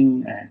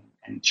adapting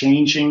and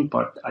changing.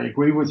 But I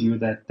agree with you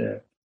that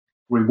the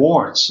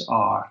rewards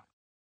are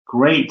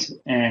great.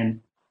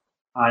 And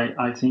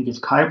I think if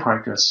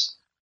chiropractors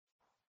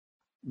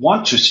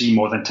want to see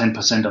more than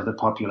 10% of the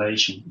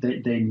population,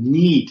 they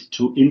need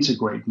to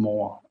integrate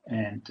more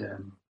and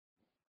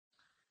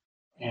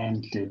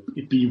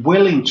be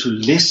willing to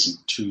listen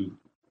to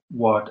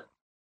what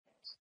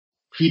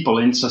people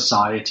in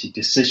society,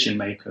 decision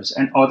makers,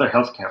 and other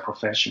healthcare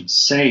professions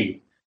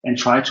say, and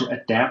try to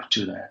adapt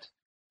to that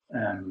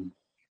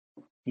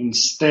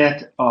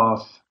instead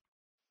of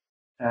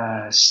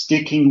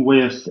sticking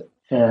with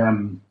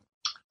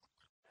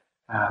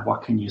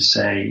what can you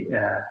say,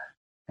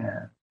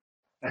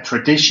 a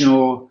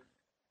traditional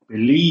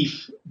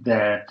belief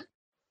that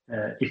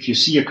if you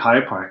see a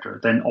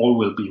chiropractor, then all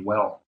will be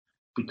well.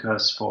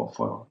 Because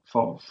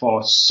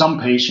for some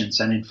patients,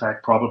 and in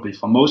fact probably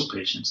for most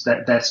patients,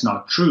 that's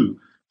not true.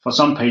 For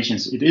some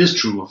patients it is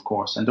true, of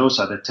course, and those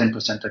are the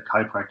 10% that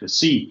chiropractors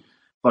see.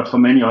 But for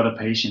many other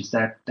patients,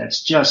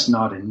 that's just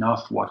not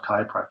enough what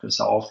chiropractors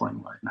are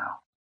offering right now.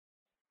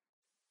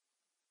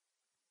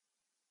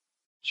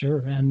 Sure.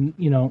 And,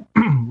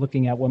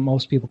 looking at what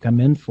most people come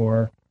in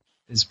for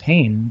is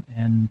pain.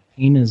 And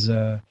pain is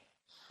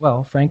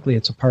frankly,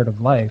 it's a part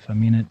of life. I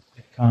mean, it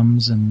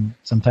comes and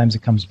sometimes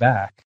it comes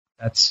back.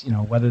 That's,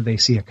 whether they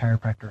see a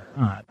chiropractor or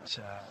not.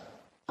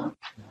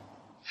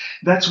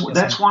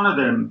 That's one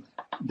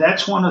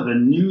of the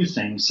new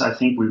things I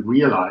think we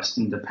realized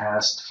in the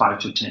past 5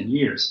 to 10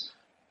 years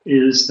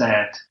is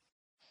that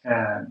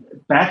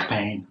back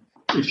pain,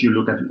 if you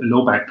look at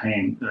low back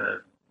pain,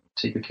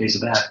 take a case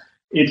of that,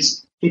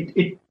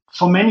 it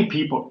for many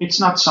people, it's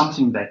not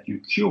something that you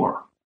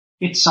cure.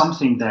 It's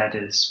something that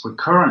is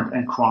recurrent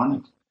and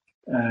chronic.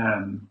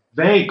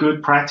 Very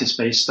good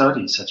practice-based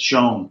studies have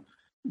shown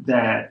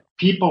that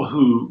people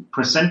who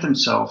present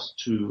themselves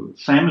to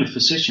family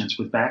physicians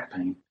with back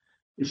pain,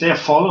 if they are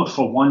followed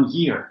for 1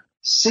 year,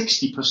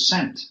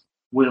 60%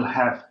 will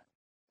have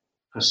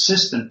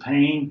persistent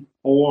pain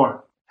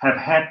or have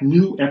had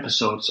new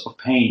episodes of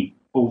pain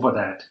over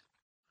that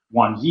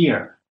 1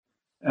 year.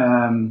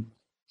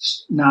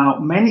 Now,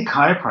 many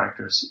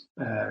chiropractors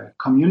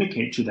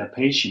communicate to their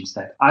patients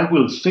that I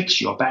will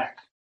fix your back.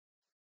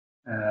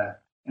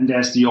 And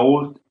there's the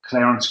old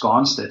Clarence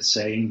Gonstead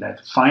saying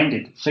that find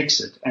it, fix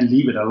it, and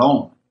leave it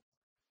alone.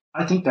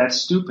 I think that's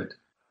stupid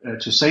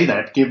to say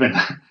that given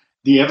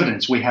the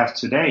evidence we have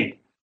today.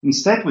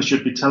 Instead, we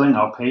should be telling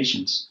our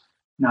patients,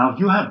 now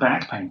you have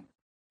back pain.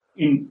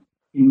 In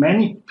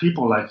many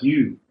people like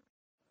you,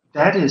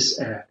 that is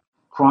a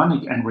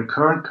chronic and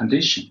recurrent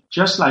condition,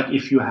 just like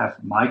if you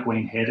have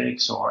migraine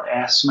headaches or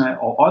asthma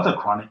or other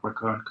chronic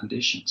recurrent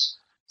conditions.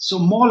 So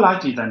more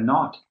likely than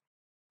not,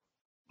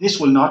 this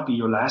will not be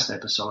your last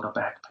episode of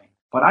back pain.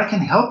 But I can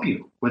help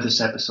you with this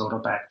episode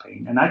of back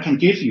pain, and I can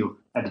give you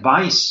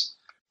advice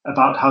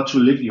about how to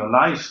live your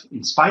life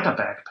in spite of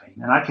back pain.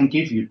 And I can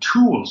give you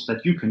tools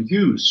that you can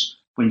use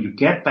when you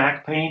get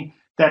back pain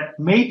that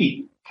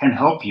maybe can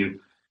help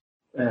you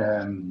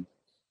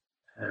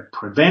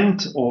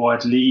prevent or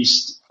at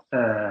least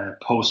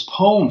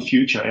postpone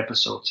future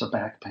episodes of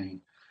back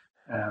pain.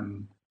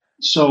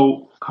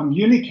 So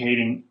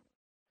communicating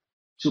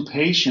to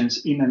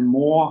patients in a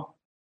more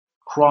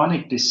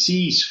chronic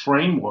disease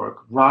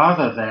framework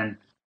rather than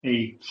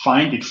a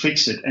find it,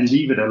 fix it, and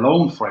leave it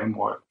alone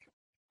framework,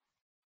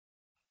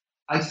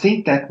 I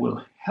think that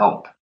will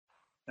help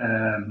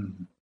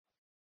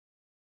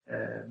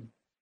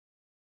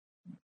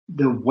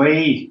the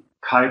way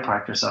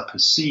chiropractors are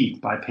perceived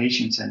by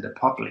patients and the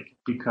public,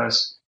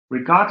 because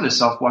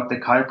regardless of what the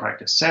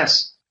chiropractor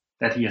says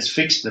that he has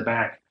fixed the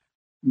back,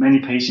 many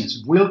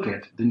patients will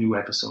get the new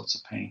episodes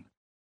of pain.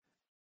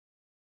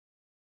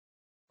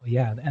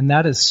 Yeah, and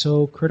that is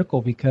so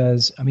critical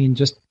because, I mean,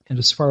 just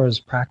as far as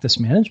practice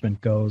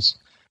management goes,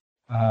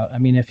 I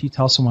mean, if you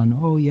tell someone,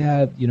 oh,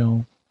 yeah, you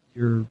know,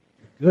 you're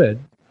good,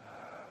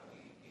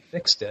 you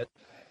fixed it.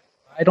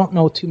 I don't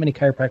know too many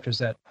chiropractors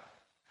that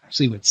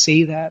actually would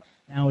say that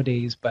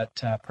nowadays,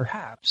 but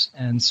perhaps.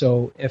 And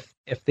so if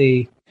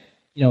they,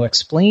 you know,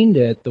 explained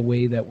it the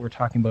way that we're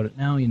talking about it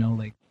now, you know,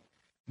 like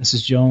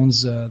Mrs.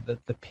 Jones,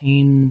 the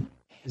pain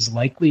is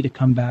likely to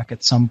come back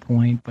at some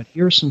point, but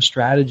here are some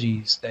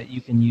strategies that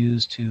you can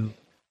use to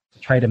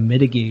try to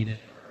mitigate it,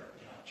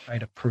 try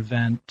to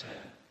prevent,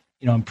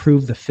 you know,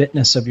 improve the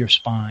fitness of your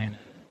spine,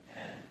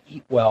 and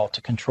eat well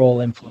to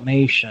control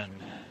inflammation,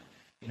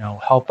 you know,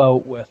 help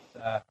out with,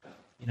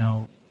 you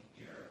know,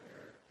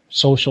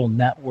 social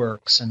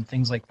networks and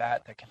things like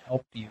that can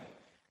help you.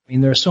 I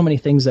mean, there are so many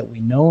things that we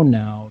know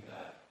now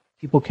that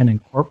people can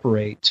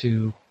incorporate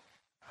to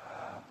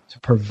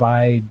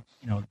provide,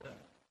 you know,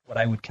 what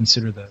I would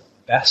consider the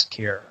best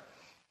care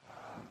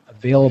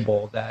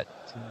available. That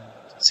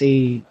to say,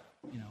 you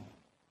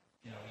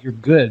know, you're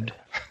good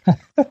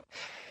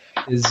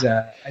is,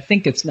 I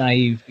think it's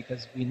naive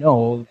because we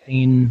know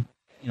pain.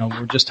 You know,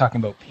 we're just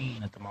talking about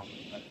pain at the moment,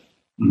 but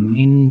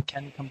pain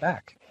can come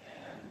back.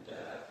 The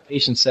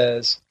patient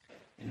says,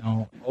 you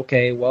know,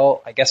 okay,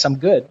 well, I guess I'm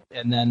good.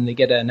 And then they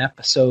get an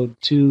episode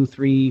 2,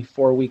 3,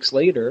 4 weeks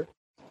later.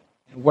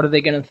 What are they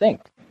going to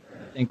think?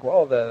 They think,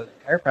 well, the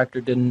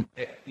chiropractor didn't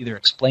either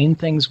explain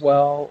things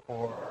well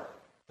or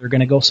they're going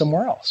to go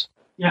somewhere else.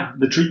 Yeah,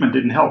 the treatment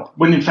didn't help,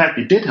 when in fact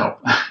it did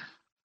help.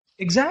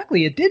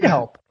 Exactly, it did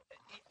help.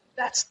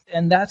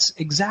 That's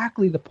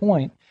exactly the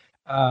point.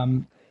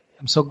 I'm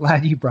so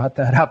glad you brought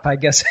that up. I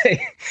guess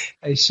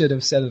I should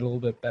have said it a little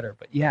bit better.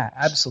 But yeah,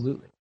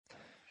 absolutely.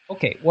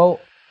 Okay, well,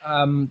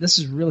 this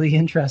is really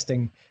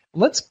interesting.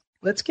 Let's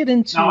get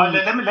into. Now,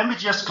 let me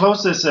just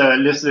close this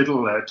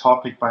little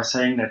topic by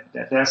saying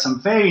that there are some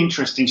very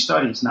interesting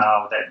studies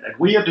now that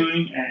we are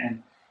doing,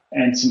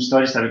 and some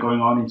studies that are going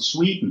on in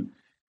Sweden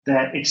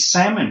that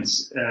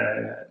examines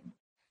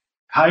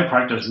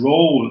chiropractors'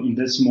 role in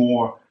this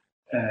more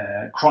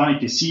chronic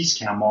disease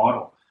care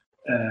model.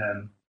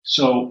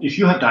 So, if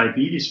you have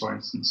diabetes, for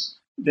instance,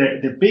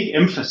 the big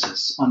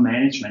emphasis on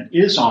management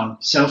is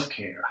on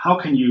self-care. How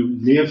can you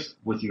live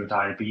with your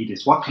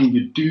diabetes? What can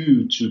you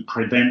do to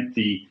prevent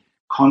the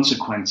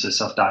consequences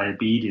of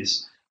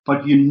diabetes?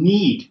 But you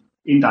need,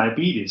 in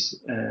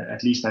diabetes,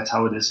 at least that's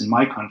how it is in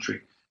my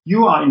country,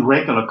 you are in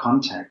regular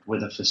contact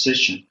with a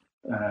physician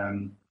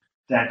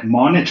that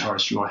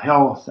monitors your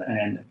health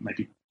and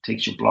maybe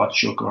takes your blood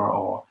sugar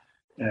or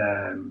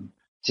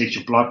takes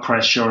your blood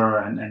pressure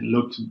and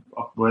looks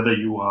up whether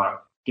you are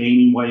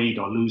gaining weight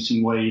or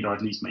losing weight or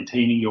at least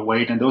maintaining your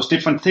weight and those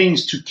different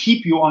things to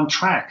keep you on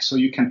track so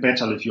you can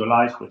better live your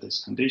life with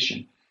this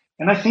condition.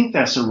 And I think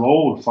there's a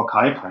role for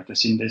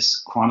chiropractors in this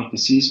chronic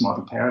disease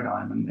model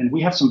paradigm. And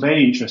we have some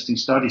very interesting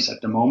studies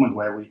at the moment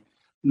where we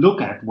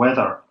look at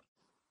whether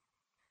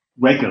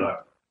regular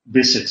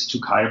visits to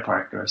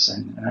chiropractors,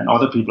 and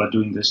other people are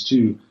doing this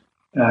too,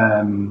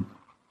 can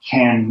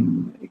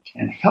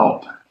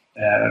help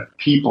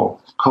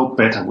people cope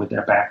better with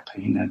their back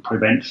pain and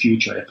prevent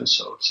future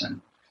episodes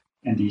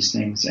and these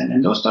things.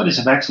 And those studies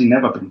have actually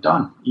never been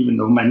done, even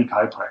though many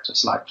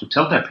chiropractors like to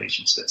tell their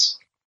patients this.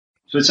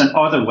 So it's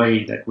another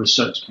way that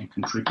research can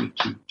contribute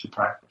to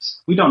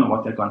practice. We don't know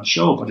what they're going to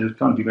show, but it's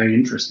going to be very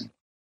interesting.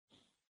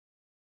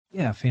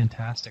 Yeah,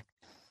 fantastic.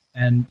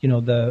 And, you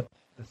know, the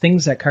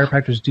things that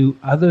chiropractors do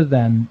other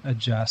than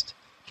adjust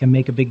can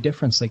make a big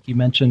difference. Like you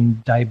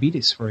mentioned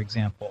diabetes, for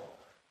example.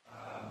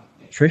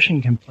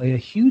 Nutrition can play a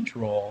huge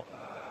role.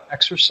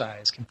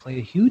 Exercise can play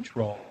a huge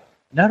role,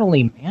 not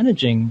only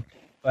managing,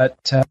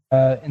 but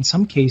in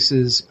some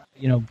cases,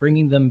 you know,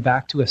 bringing them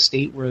back to a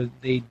state where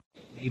they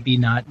maybe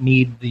not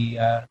need the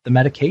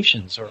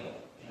medications or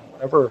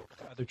whatever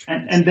other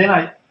treatments.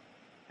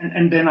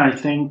 And then I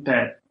think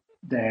that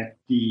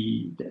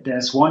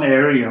there's one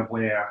area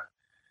where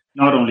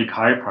not only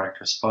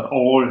chiropractors but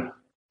all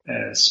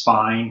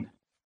spine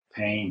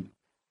pain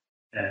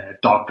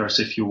doctors,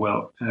 if you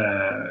will,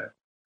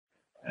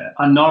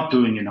 are not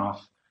doing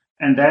enough,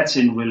 and that's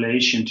in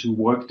relation to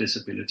work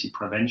disability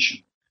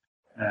prevention,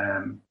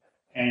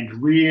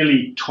 and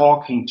really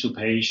talking to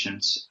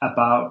patients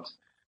about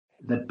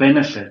the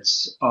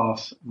benefits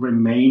of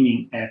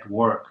remaining at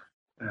work.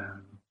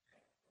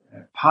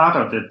 Part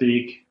of the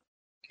big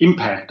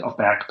impact of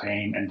back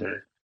pain and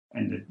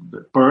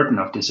the burden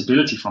of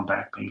disability from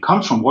back pain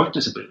comes from work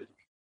disability,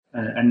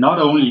 and not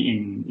only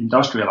in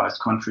industrialized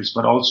countries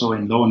but also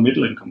in low and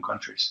middle income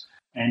countries.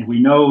 And we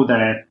know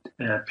that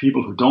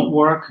people who don't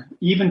work,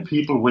 even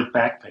people with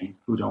back pain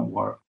who don't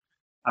work,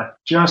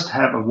 just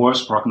have a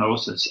worse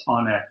prognosis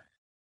on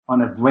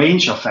a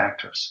range of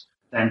factors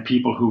than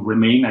people who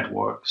remain at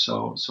work.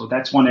 So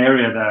that's one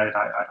area that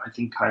I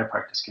think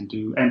chiropractors can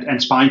do,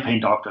 and spine pain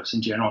doctors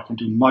in general can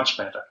do much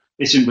better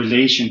is in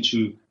relation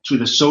to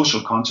the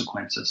social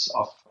consequences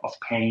of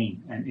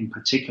pain, and in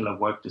particular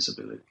work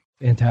disability.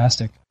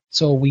 Fantastic.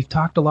 So we've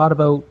talked a lot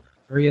about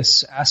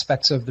various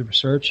aspects of the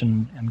research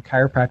and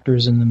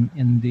chiropractors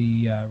in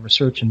the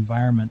research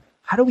environment.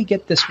 How do we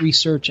get this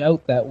research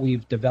out that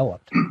we've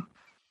developed?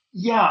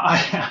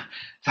 Yeah,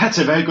 that's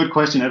a very good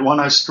question, and one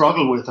I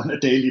struggle with on a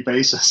daily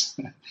basis.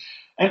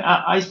 And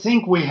I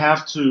think we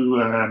have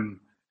to,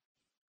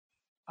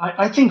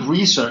 I think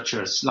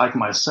researchers like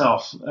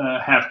myself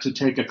have to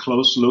take a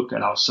close look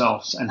at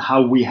ourselves and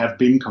how we have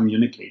been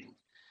communicating.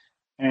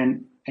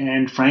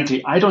 And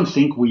frankly, I don't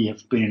think we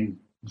have been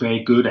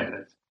very good at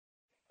it.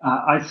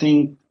 I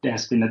think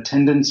there's been a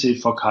tendency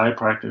for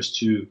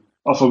chiropractors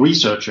or for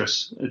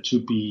researchers to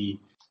be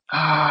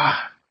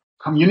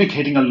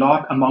communicating a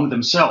lot among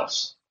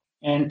themselves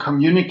and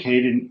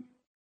communicating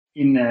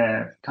in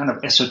a kind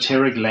of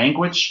esoteric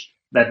language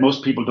that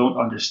most people don't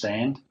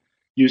understand,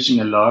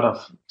 using a lot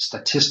of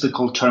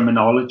statistical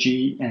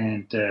terminology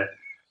and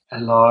a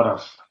lot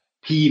of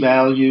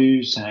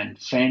p-values and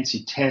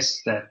fancy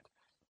tests that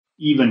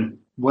even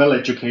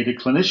well-educated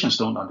clinicians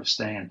don't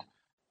understand.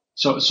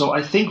 So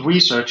I think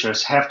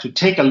researchers have to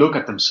take a look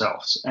at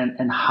themselves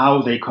and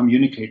how they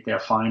communicate their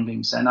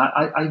findings. And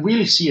I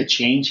really see a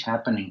change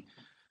happening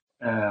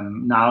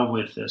now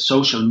with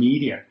social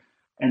media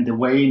and the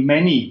way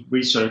many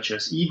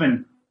researchers,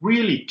 even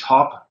really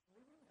top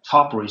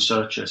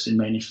researchers in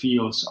many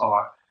fields,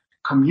 are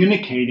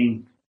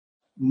communicating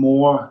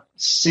more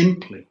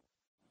simply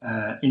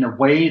in a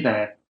way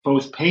that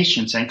both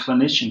patients and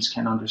clinicians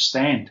can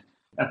understand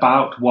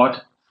about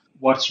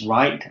what's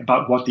right,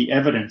 about what the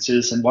evidence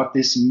is and what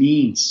this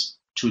means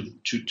to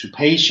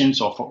patients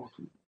or for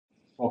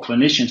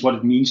clinicians, what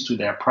it means to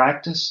their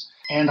practice.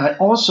 And I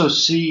also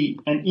see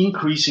an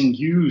increasing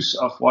use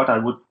of what I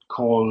would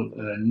call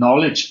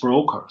knowledge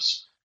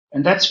brokers.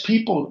 And that's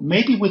people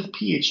maybe with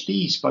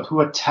PhDs, but who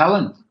are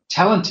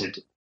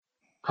talented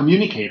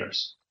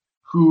communicators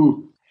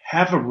who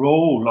have a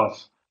role of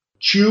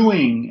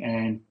chewing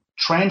and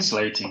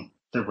translating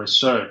the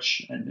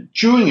research and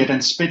chewing it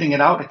and spitting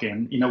it out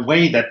again in a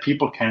way that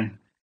people can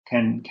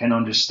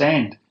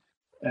understand.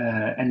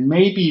 And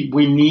maybe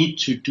we need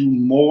to do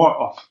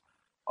more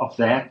of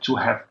that to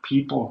have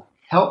people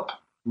help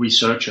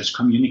researchers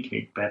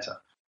communicate better.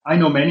 I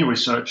know many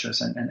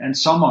researchers, and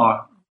some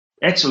are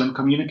excellent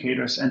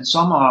communicators, and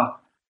some are,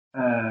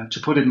 to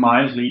put it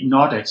mildly,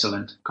 not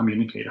excellent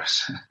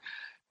communicators.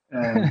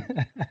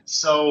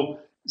 So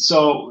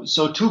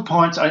 2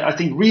 points. I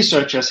think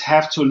researchers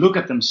have to look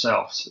at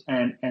themselves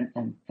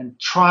and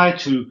try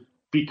to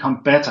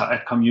become better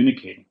at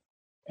communicating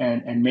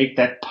and make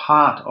that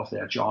part of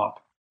their job.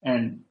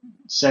 And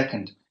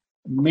second,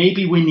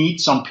 maybe we need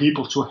some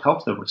people to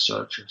help the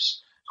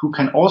researchers who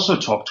can also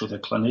talk to the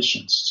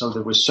clinicians, so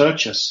the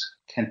researchers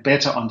can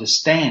better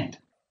understand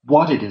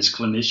what it is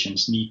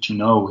clinicians need to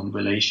know in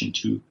relation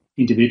to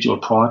individual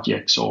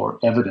projects or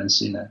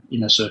evidence in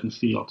a certain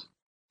field.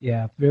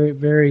 Yeah, very,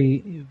 very,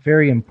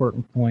 very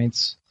important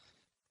points.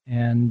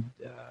 And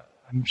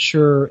I'm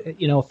sure,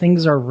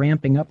 things are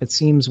ramping up, it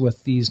seems,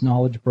 with these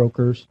knowledge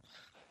brokers.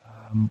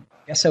 I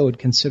guess I would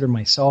consider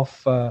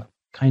myself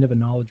kind of a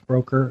knowledge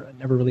broker. I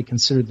never really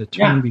considered the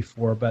term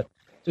before, but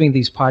doing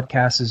these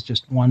podcasts is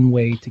just one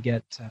way to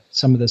get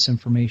some of this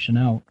information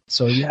out.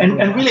 So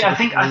and really, I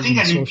think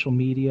social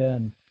media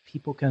and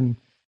people can.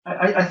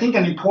 I think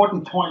an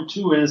important point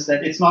too is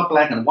that it's not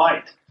black and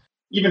white.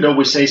 Even though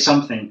we say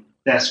something,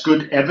 there's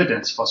good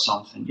evidence for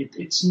something.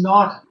 It's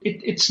not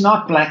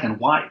black and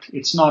white.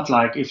 It's not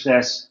like if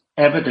there's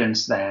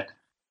evidence that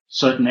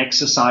certain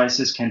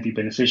exercises can be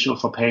beneficial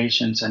for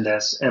patients, and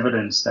there's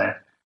evidence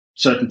that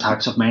certain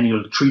types of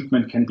manual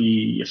treatment can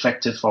be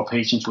effective for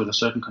patients with a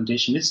certain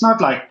condition. It's not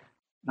like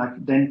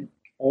then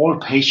all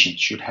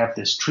patients should have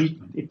this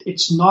treatment.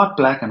 It's not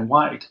black and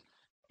white,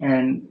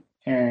 and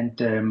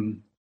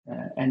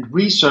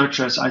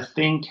researchers, I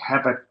think,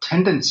 have a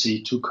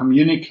tendency to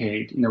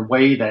communicate in a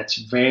way that's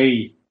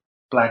very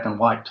black and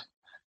white.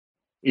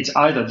 It's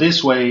either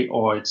this way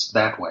or it's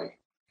that way,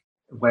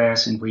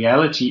 whereas in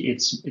reality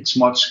it's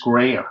much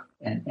grayer,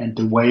 and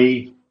the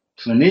way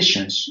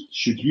clinicians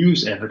should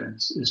use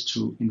evidence is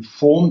to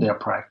inform their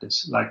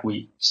practice, like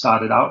we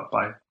started out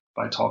by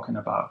talking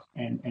about.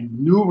 And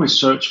new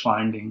research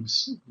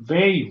findings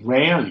very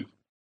rarely,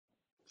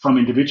 from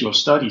individual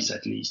studies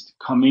at least,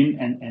 come in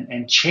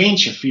and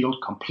change a field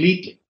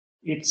completely.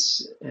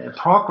 It's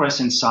progress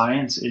in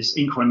science is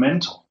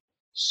incremental.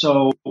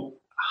 So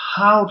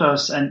how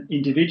does an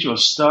individual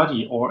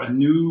study or a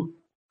new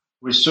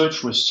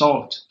research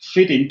result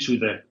fit into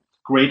the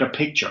greater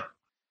picture?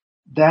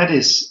 That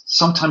is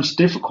sometimes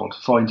difficult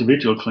for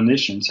individual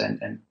clinicians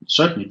and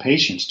certainly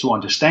patients to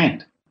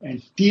understand.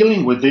 And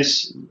dealing with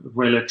this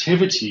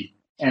relativity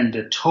and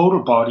the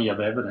total body of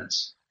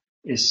evidence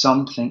is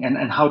something,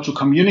 and how to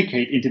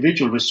communicate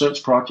individual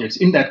research projects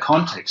in that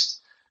context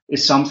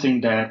is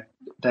something that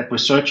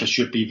researchers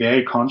should be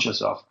very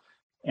conscious of,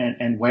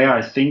 and where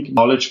I think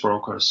knowledge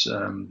brokers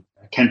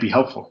can be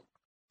helpful.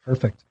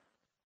 Perfect.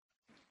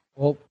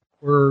 Well,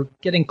 we're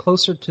getting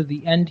closer to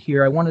the end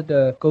here. I wanted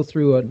to go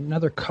through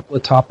another couple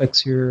of topics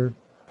here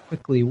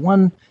quickly.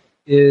 One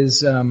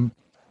is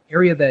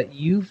area that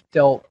you've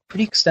dealt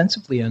pretty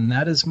extensively in,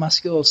 that is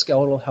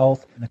musculoskeletal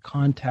health in the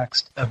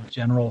context of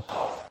general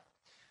health.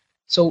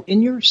 So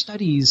in your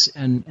studies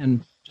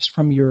and just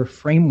from your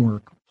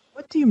framework,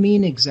 what do you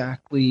mean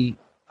exactly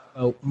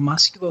about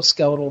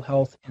musculoskeletal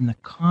health in the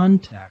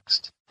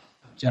context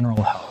of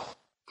general health?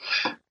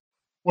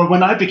 Well,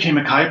 when I became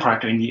a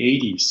chiropractor in the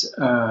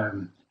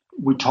 80s,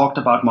 we talked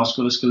about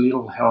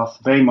musculoskeletal health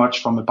very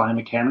much from a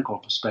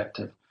biomechanical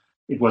perspective.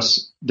 It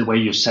was the way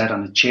you sat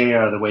on a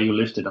chair, the way you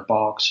lifted a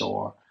box,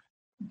 or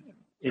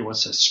it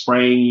was a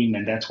sprain,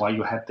 and that's why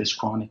you had this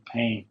chronic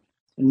pain.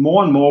 And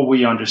more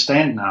we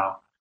understand now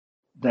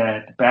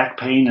that back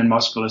pain and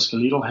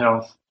musculoskeletal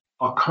health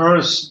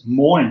occurs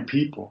more in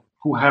people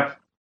who have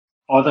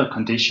other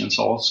conditions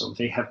also.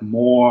 They have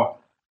more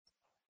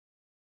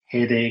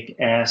headache,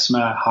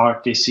 asthma,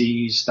 heart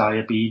disease,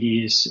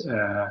 diabetes,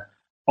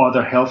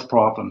 other health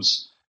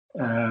problems.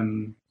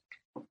 And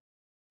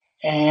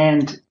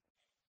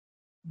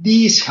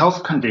these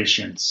health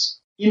conditions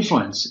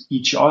influence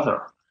each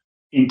other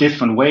in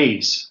different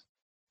ways.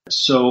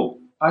 So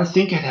I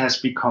think it has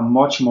become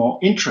much more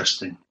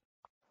interesting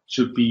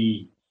to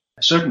be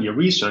certainly a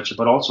researcher,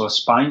 but also a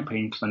spine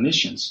pain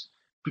clinician,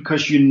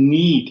 because you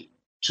need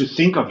to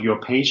think of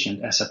your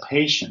patient as a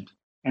patient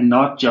and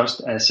not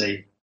just as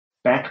a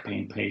back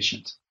pain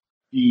patient.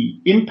 The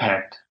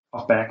impact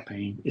of back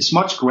pain is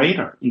much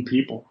greater in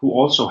people who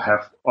also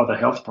have other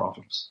health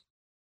problems.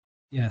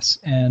 Yes,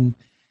 and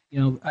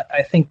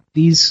I think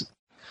these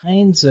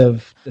kinds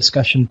of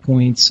discussion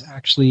points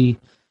actually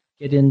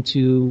get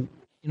into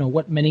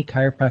what many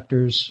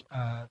chiropractors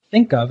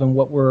think of and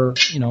what we're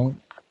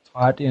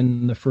taught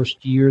in the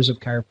first years of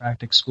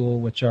chiropractic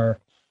school, which are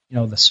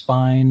the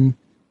spine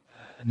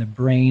and the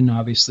brain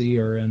obviously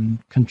are in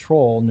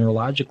control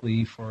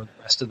neurologically for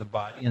the rest of the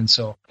body. And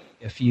so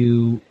if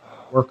you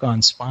work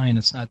on spine,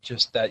 it's not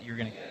just that you're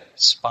going to get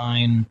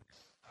spine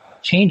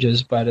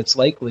changes, but it's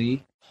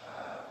likely,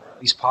 or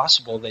at least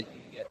possible, that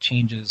you get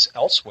changes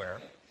elsewhere.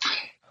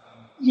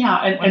 Yeah,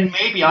 and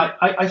maybe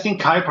I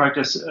think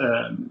chiropractors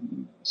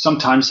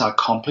sometimes are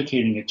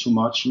complicating it too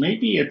much.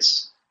 Maybe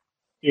it's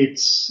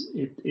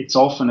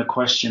often a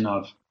question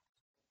of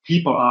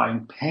people are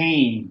in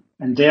pain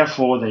and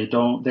therefore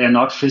they're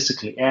not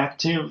physically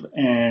active,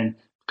 and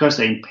because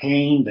they're in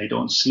pain, they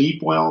don't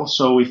sleep well.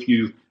 So if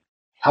you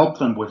help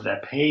them with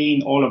their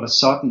pain, all of a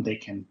sudden they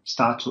can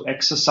start to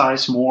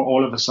exercise more.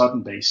 All of a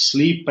sudden they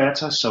sleep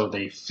better, so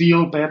they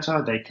feel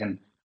better. They can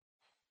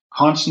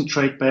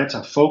concentrate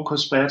better,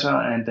 focus better,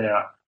 and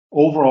their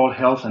overall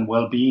health and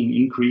well-being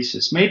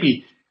increases.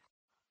 Maybe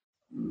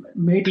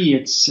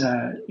it's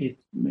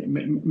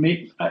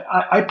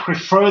I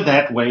prefer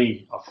that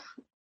way of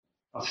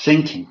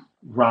thinking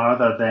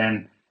rather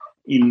than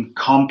in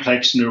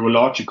complex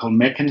neurological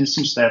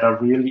mechanisms that are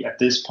really, at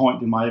this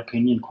point, in my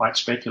opinion, quite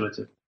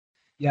speculative.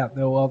 Yeah,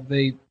 well,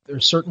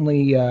 there's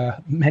certainly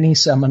many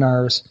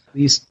seminars, at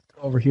least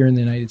over here in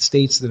the United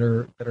States, that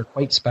are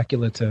quite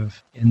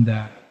speculative in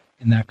that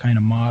kind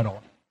of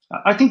model.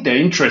 I think they're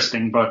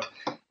interesting, but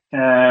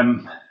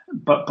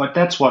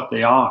that's what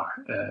they are,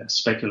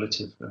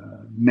 speculative,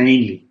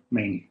 mainly.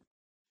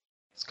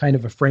 It's kind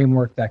of a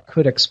framework that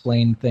could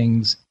explain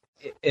things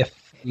if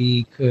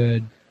we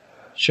could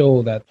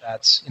show that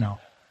that's,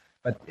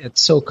 but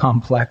it's so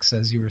complex,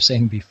 as you were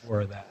saying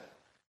before, that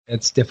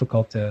it's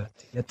difficult to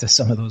get to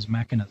some of those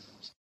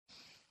mechanisms.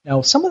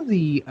 Now, some of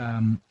the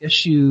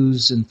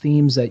issues and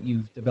themes that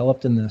you've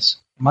developed in this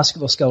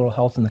musculoskeletal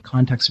health in the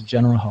context of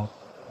general health,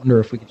 I wonder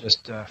if we could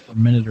just, for a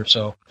minute or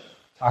so,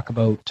 talk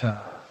about,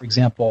 for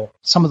example,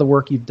 some of the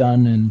work you've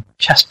done in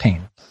chest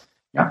pain.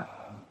 Yeah.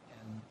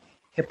 And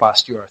hip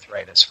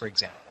osteoarthritis, for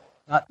example.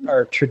 Not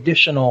our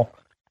traditional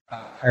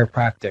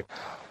chiropractic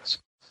topics.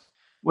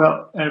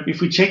 Well,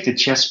 if we take the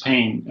chest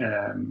pain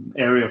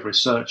area of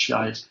research,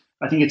 I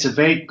think it's a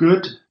very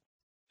good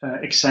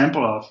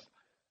example of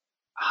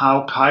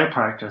how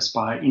chiropractors,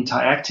 by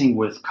interacting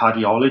with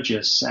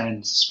cardiologists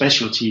and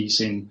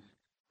specialties in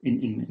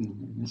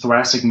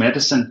thoracic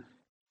medicine,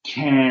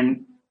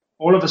 can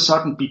all of a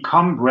sudden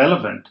become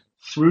relevant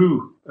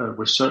through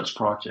research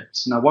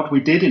projects. Now, what we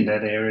did in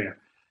that area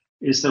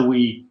is that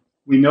we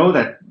know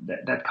that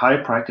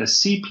chiropractors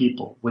see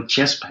people with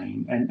chest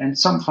pain, and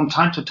some from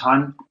time to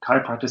time,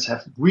 chiropractors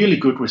have really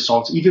good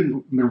results,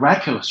 even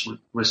miraculous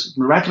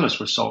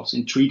results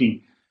in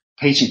treating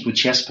patients with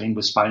chest pain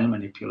with spinal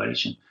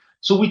manipulation.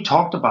 So we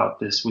talked about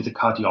this with the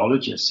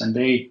cardiologists, and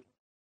they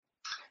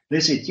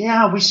said,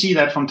 yeah, we see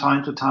that from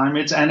time to time.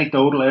 It's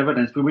anecdotal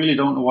evidence. We really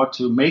don't know what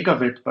to make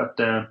of it, but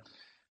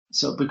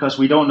so because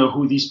we don't know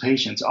who these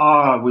patients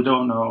are, we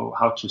don't know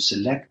how to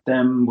select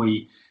them,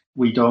 we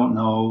don't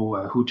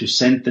know who to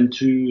send them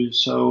to.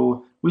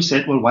 So we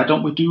said, well, why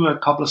don't we do a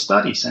couple of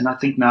studies? And I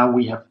think now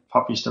we have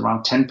published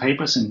around 10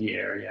 papers in the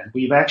area, and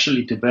we've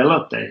actually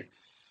developed a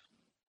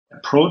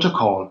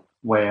protocol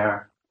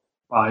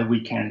whereby we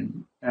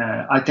can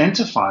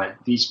identify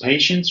these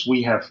patients.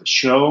 We have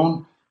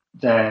shown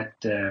that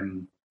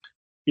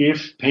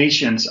if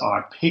patients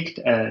are picked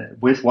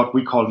with what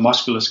we call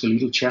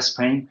musculoskeletal chest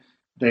pain,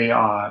 they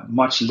are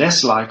much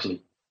less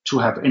likely to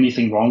have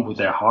anything wrong with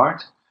their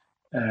heart.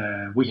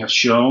 We have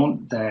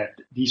shown that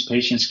these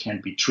patients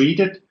can be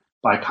treated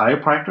by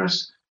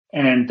chiropractors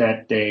and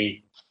that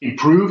they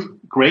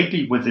improve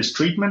greatly with this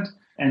treatment.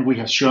 And we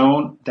have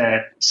shown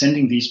that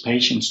sending these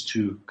patients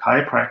to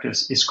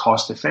chiropractors is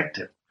cost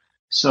effective.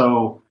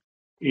 So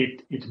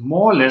it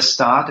more or less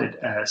started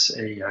as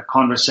a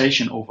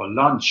conversation over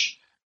lunch,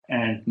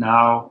 and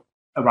now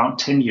around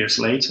 10 years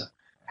later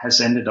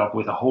has ended up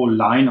with a whole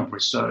line of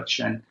research.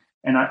 And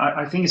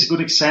I think it's a good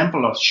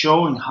example of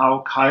showing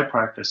how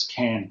chiropractors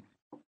can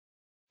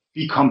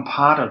become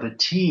part of the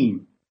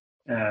team,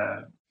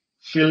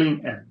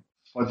 filling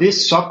for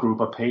this subgroup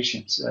of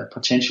patients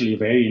potentially a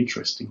very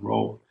interesting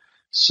role.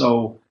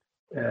 So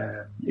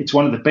it's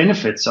one of the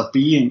benefits of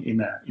being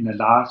in a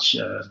large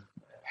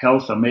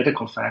health or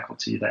medical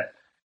faculty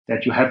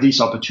that you have these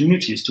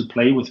opportunities to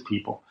play with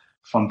people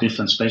from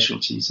different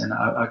specialties. And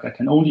I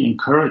can only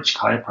encourage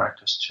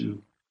chiropractors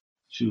to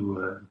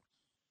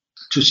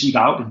seek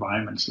out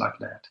environments like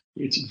that.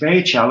 It's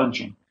very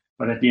challenging,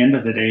 but at the end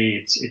of the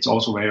day, it's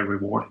also very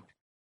rewarding.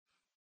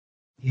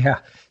 Yeah,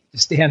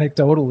 just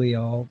anecdotally,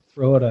 I'll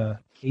throw out a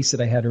case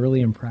that I had early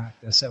in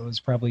practice. I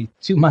was probably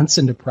 2 months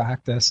into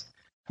practice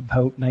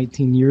about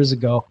 19 years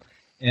ago,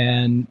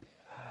 and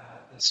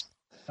this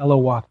fellow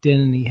walked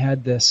in and he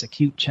had this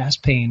acute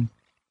chest pain,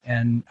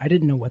 and I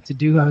didn't know what to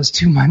do. I was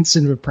 2 months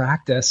into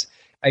practice.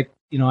 I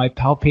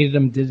palpated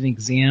him, did an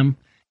exam,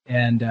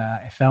 and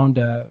I found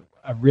a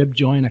rib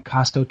joint, a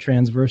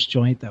costotransverse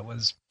joint that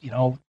was,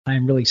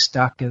 I'm really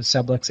stuck,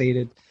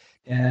 subluxated.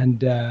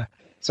 And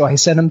so I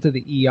sent him to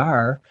the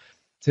ER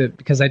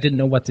because I didn't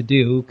know what to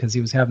do because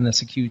he was having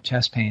this acute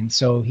chest pain.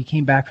 So he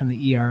came back from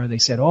the ER. They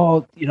said,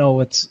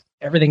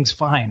 everything's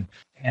fine.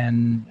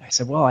 And I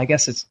said, well, I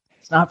guess it's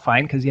not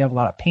fine because you have a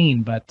lot of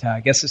pain, but I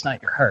guess it's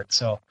not your heart.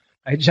 So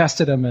I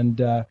adjusted him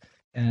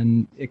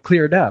and it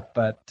cleared up.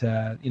 But,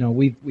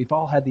 we've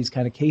all had these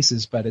kind of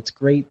cases, but it's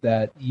great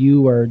that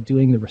you are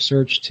doing the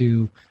research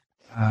to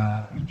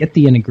get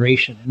the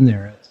integration in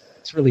there.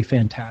 It's really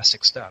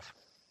fantastic stuff.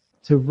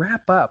 To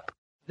wrap up,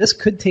 this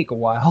could take a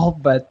while,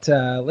 but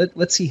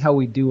let's see how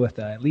we do with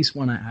it. I at least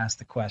want to ask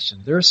the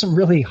question. There are some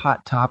really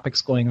hot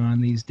topics going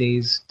on these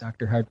days,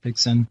 Dr.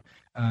 Hartvigsson.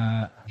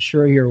 I'm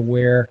sure you're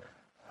aware,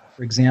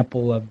 for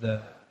example, of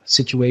the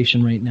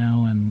situation right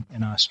now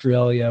in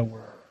Australia.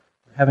 We're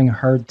having a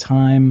hard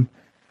time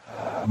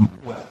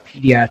with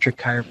pediatric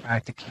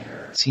chiropractic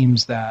care. It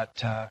seems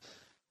that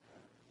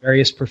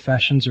various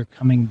professions are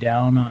coming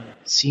down on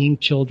seeing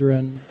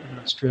children in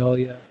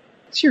Australia.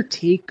 What's your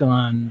take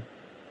on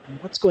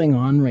what's going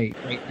on right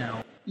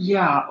now?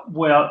 Yeah,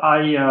 well,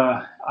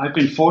 I've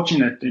been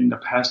fortunate in the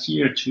past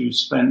year to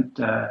spend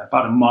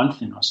about a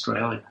month in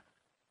Australia.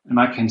 And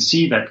I can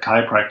see that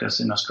chiropractors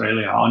in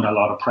Australia are under a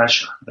lot of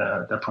pressure,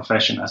 the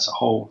profession as a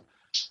whole.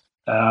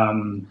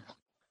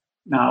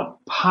 Now,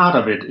 part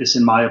of it is,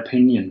 in my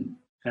opinion,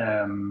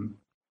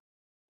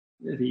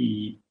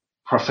 the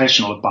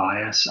professional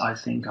bias. I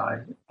think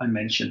I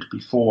mentioned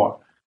before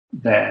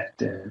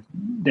that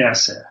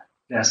there's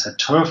a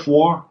turf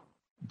war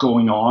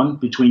going on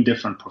between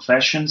different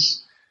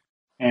professions,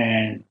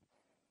 and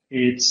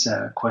it's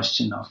a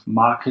question of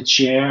market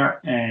share,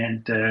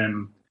 and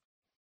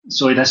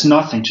so it has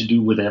nothing to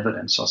do with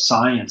evidence or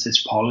science.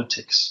 It's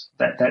politics.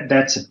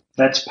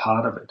 That's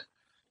part of it.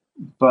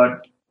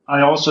 But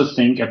I also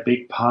think a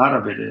big part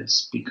of it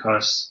is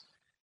because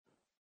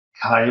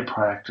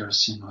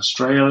chiropractors in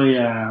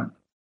Australia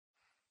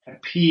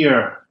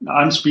appear,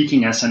 I'm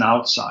speaking as an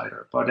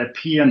outsider, but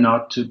appear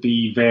not to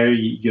be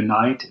very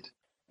united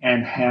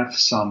and have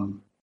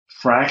some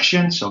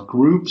fractions or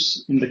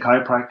groups in the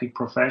chiropractic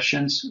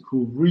professions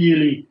who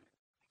really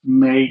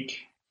make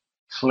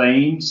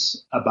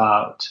claims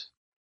about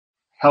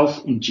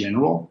health in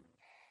general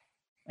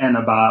and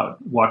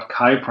about what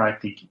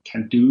chiropractic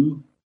can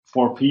do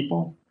for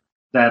people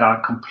that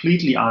are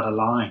completely out of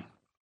line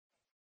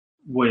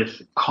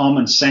with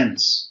common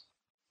sense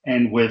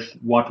and with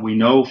what we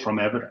know from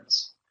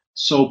evidence.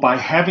 So by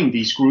having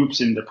these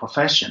groups in the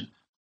profession,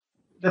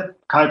 the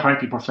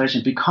chiropractic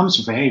profession becomes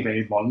very,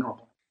 very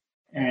vulnerable.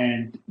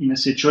 And in a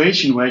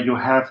situation where you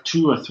have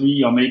 2 or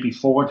 3 or maybe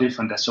 4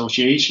 different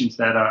associations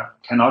that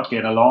cannot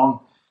get along,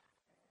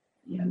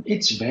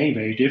 it's very,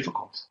 very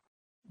difficult.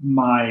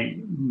 My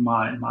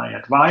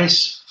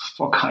advice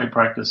for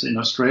chiropractors in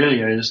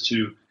Australia is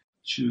to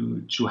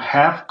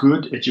have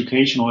good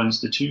educational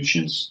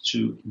institutions,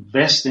 to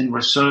invest in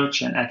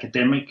research and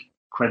academic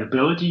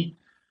credibility,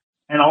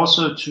 and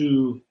also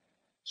to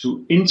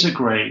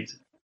integrate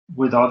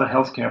with other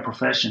healthcare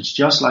professions,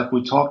 just like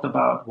we talked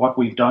about what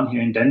we've done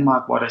here in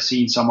Denmark, what I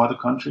see in some other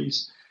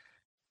countries,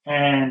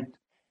 and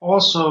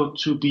also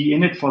to be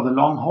in it for the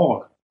long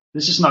haul.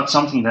 This is not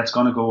something that's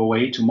going to go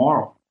away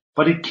tomorrow,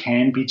 but it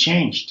can be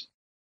changed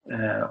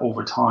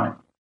over time.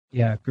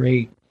 Yeah,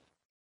 great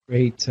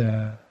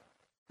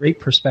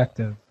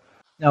perspective.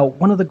 Now,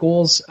 one of the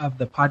goals of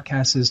the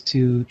podcast is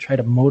to try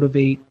to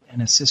motivate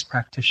and assist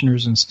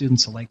practitioners and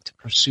students alike to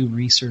pursue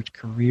research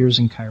careers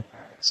in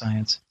chiropractic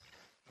science.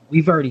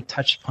 We've already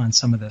touched upon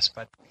some of this,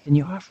 but can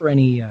you offer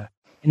any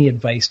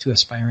advice to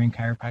aspiring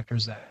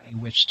chiropractors that may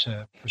wish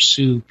to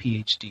pursue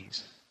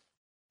PhDs?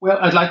 Well,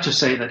 I'd like to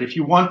say that if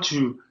you want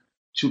to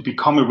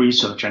become a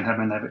researcher and have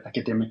an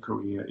academic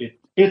career,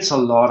 it's a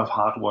lot of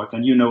hard work,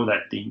 and you know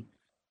that, Dean.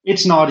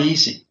 It's not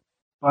easy,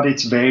 but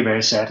it's very,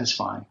 very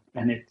satisfying,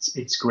 and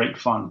it's great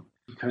fun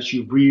because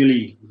you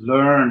really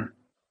learn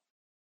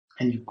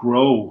and you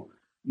grow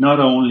not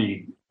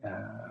only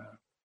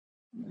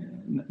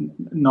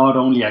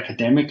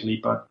academically,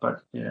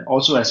 but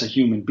also as a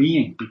human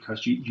being,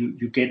 because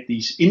you get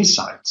these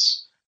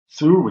insights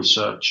through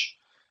research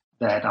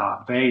that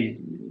are very,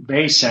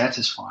 very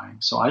satisfying.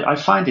 So I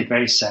find it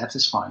very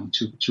satisfying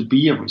to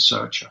be a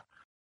researcher.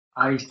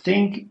 I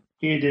think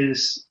it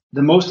is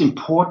the most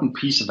important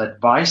piece of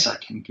advice I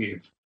can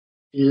give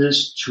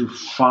is to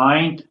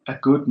find a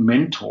good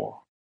mentor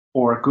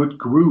or a good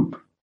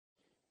group,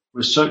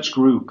 research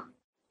group,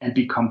 and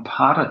become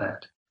part of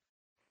that,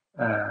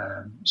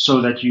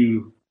 so that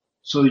you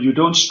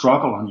don't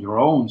struggle on your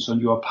own. So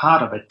you are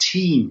part of a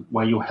team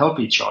where you help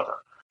each other.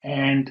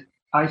 And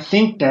I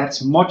think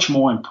that's much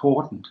more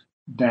important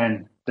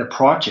than the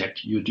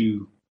project you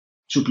do,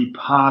 to be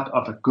part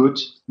of a good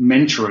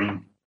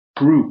mentoring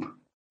group.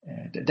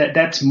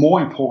 That's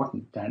more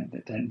important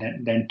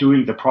than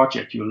doing the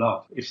project you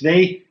love. If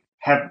they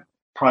have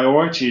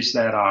priorities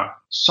that are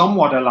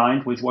somewhat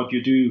aligned with what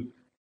you do,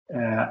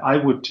 I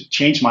would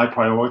change my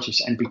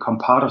priorities and become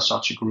part of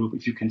such a group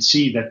if you can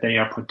see that they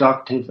are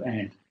productive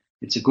and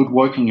it's a good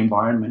working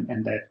environment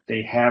and that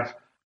they have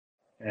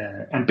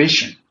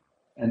ambition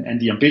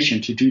and the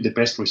ambition to do the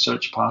best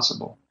research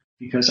possible.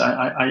 Because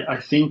I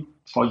think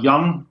for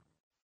young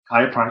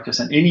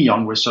chiropractors and any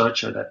young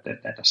researcher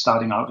that are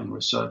starting out in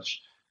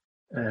research,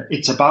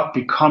 it's about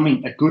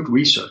becoming a good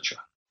researcher.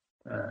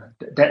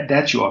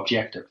 That's your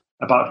objective,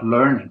 about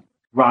learning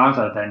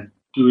rather than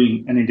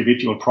doing an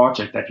individual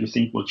project that you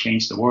think will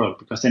change the world,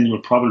 because then you'll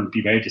probably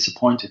be very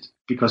disappointed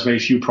because very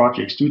few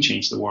projects do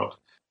change the world.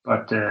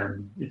 But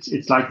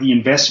it's like the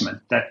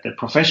investment that the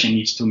profession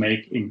needs to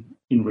make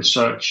in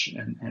research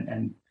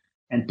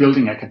and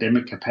building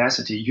academic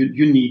capacity.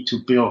 You need to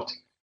build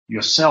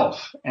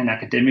yourself and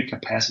academic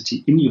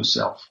capacity in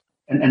yourself.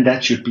 And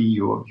that should be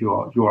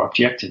your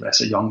objective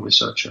as a young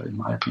researcher, in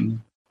my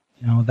opinion.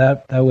 You know,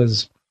 that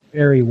was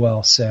very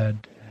well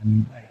said,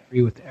 and I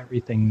agree with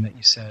everything that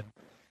you said,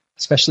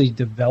 especially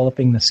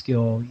developing the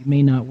skill. You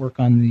may not work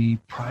on the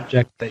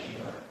project that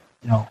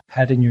you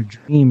had in your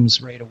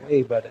dreams right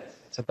away, but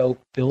it's about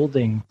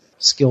building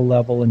skill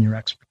level and your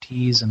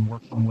expertise and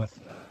working with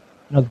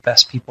the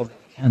best people that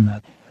you can.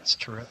 That's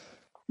terrific.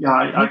 Yeah,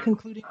 I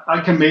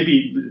can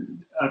maybe.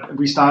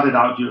 You started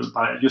out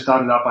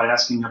by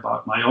asking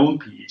about my own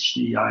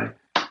PhD.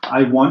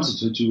 I wanted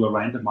to do a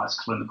randomized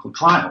clinical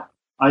trial.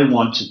 I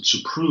wanted to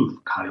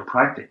prove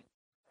chiropractic.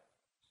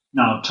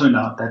 Now, it turned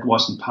out that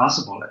wasn't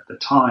possible at the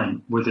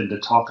time within the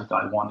topic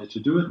I wanted to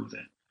do it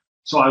within.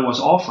 So I was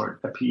offered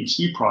a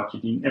PhD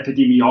project in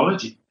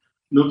epidemiology,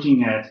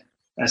 looking at,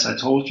 as I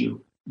told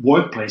you,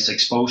 workplace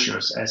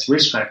exposures as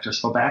risk factors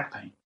for back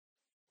pain.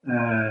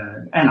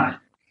 And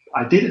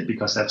I did it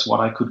because that's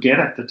what I could get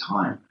at the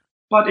time.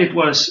 But it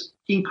was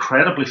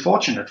incredibly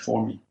fortunate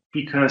for me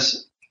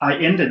because I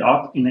ended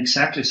up in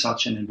exactly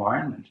such an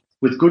environment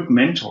with good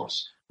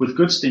mentors, with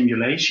good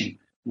stimulation,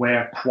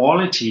 where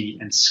quality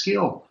and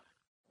skill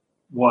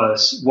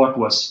was what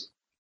was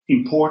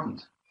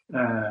important.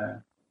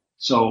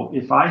 So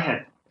if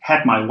I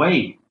had my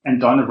way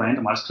and done a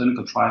randomized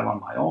clinical trial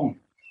on my own,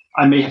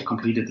 I may have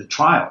completed the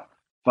trial,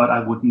 but I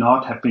would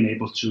not have been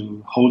able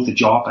to hold the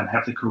job and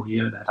have the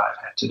career that I've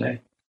had today.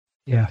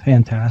 Yeah,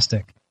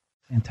 fantastic.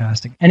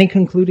 Fantastic. Any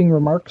concluding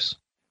remarks?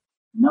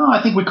 No,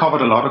 I think we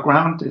covered a lot of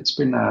ground. It's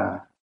been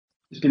a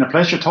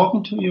pleasure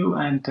talking to you,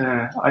 and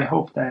I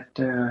hope that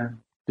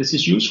this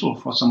is useful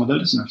for some of the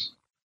listeners.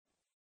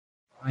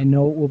 I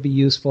know it will be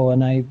useful,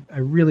 and I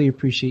really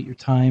appreciate your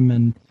time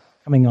and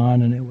coming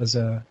on, and it was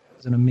an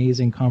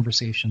amazing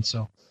conversation.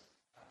 So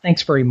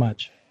thanks very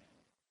much.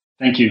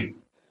 Thank you.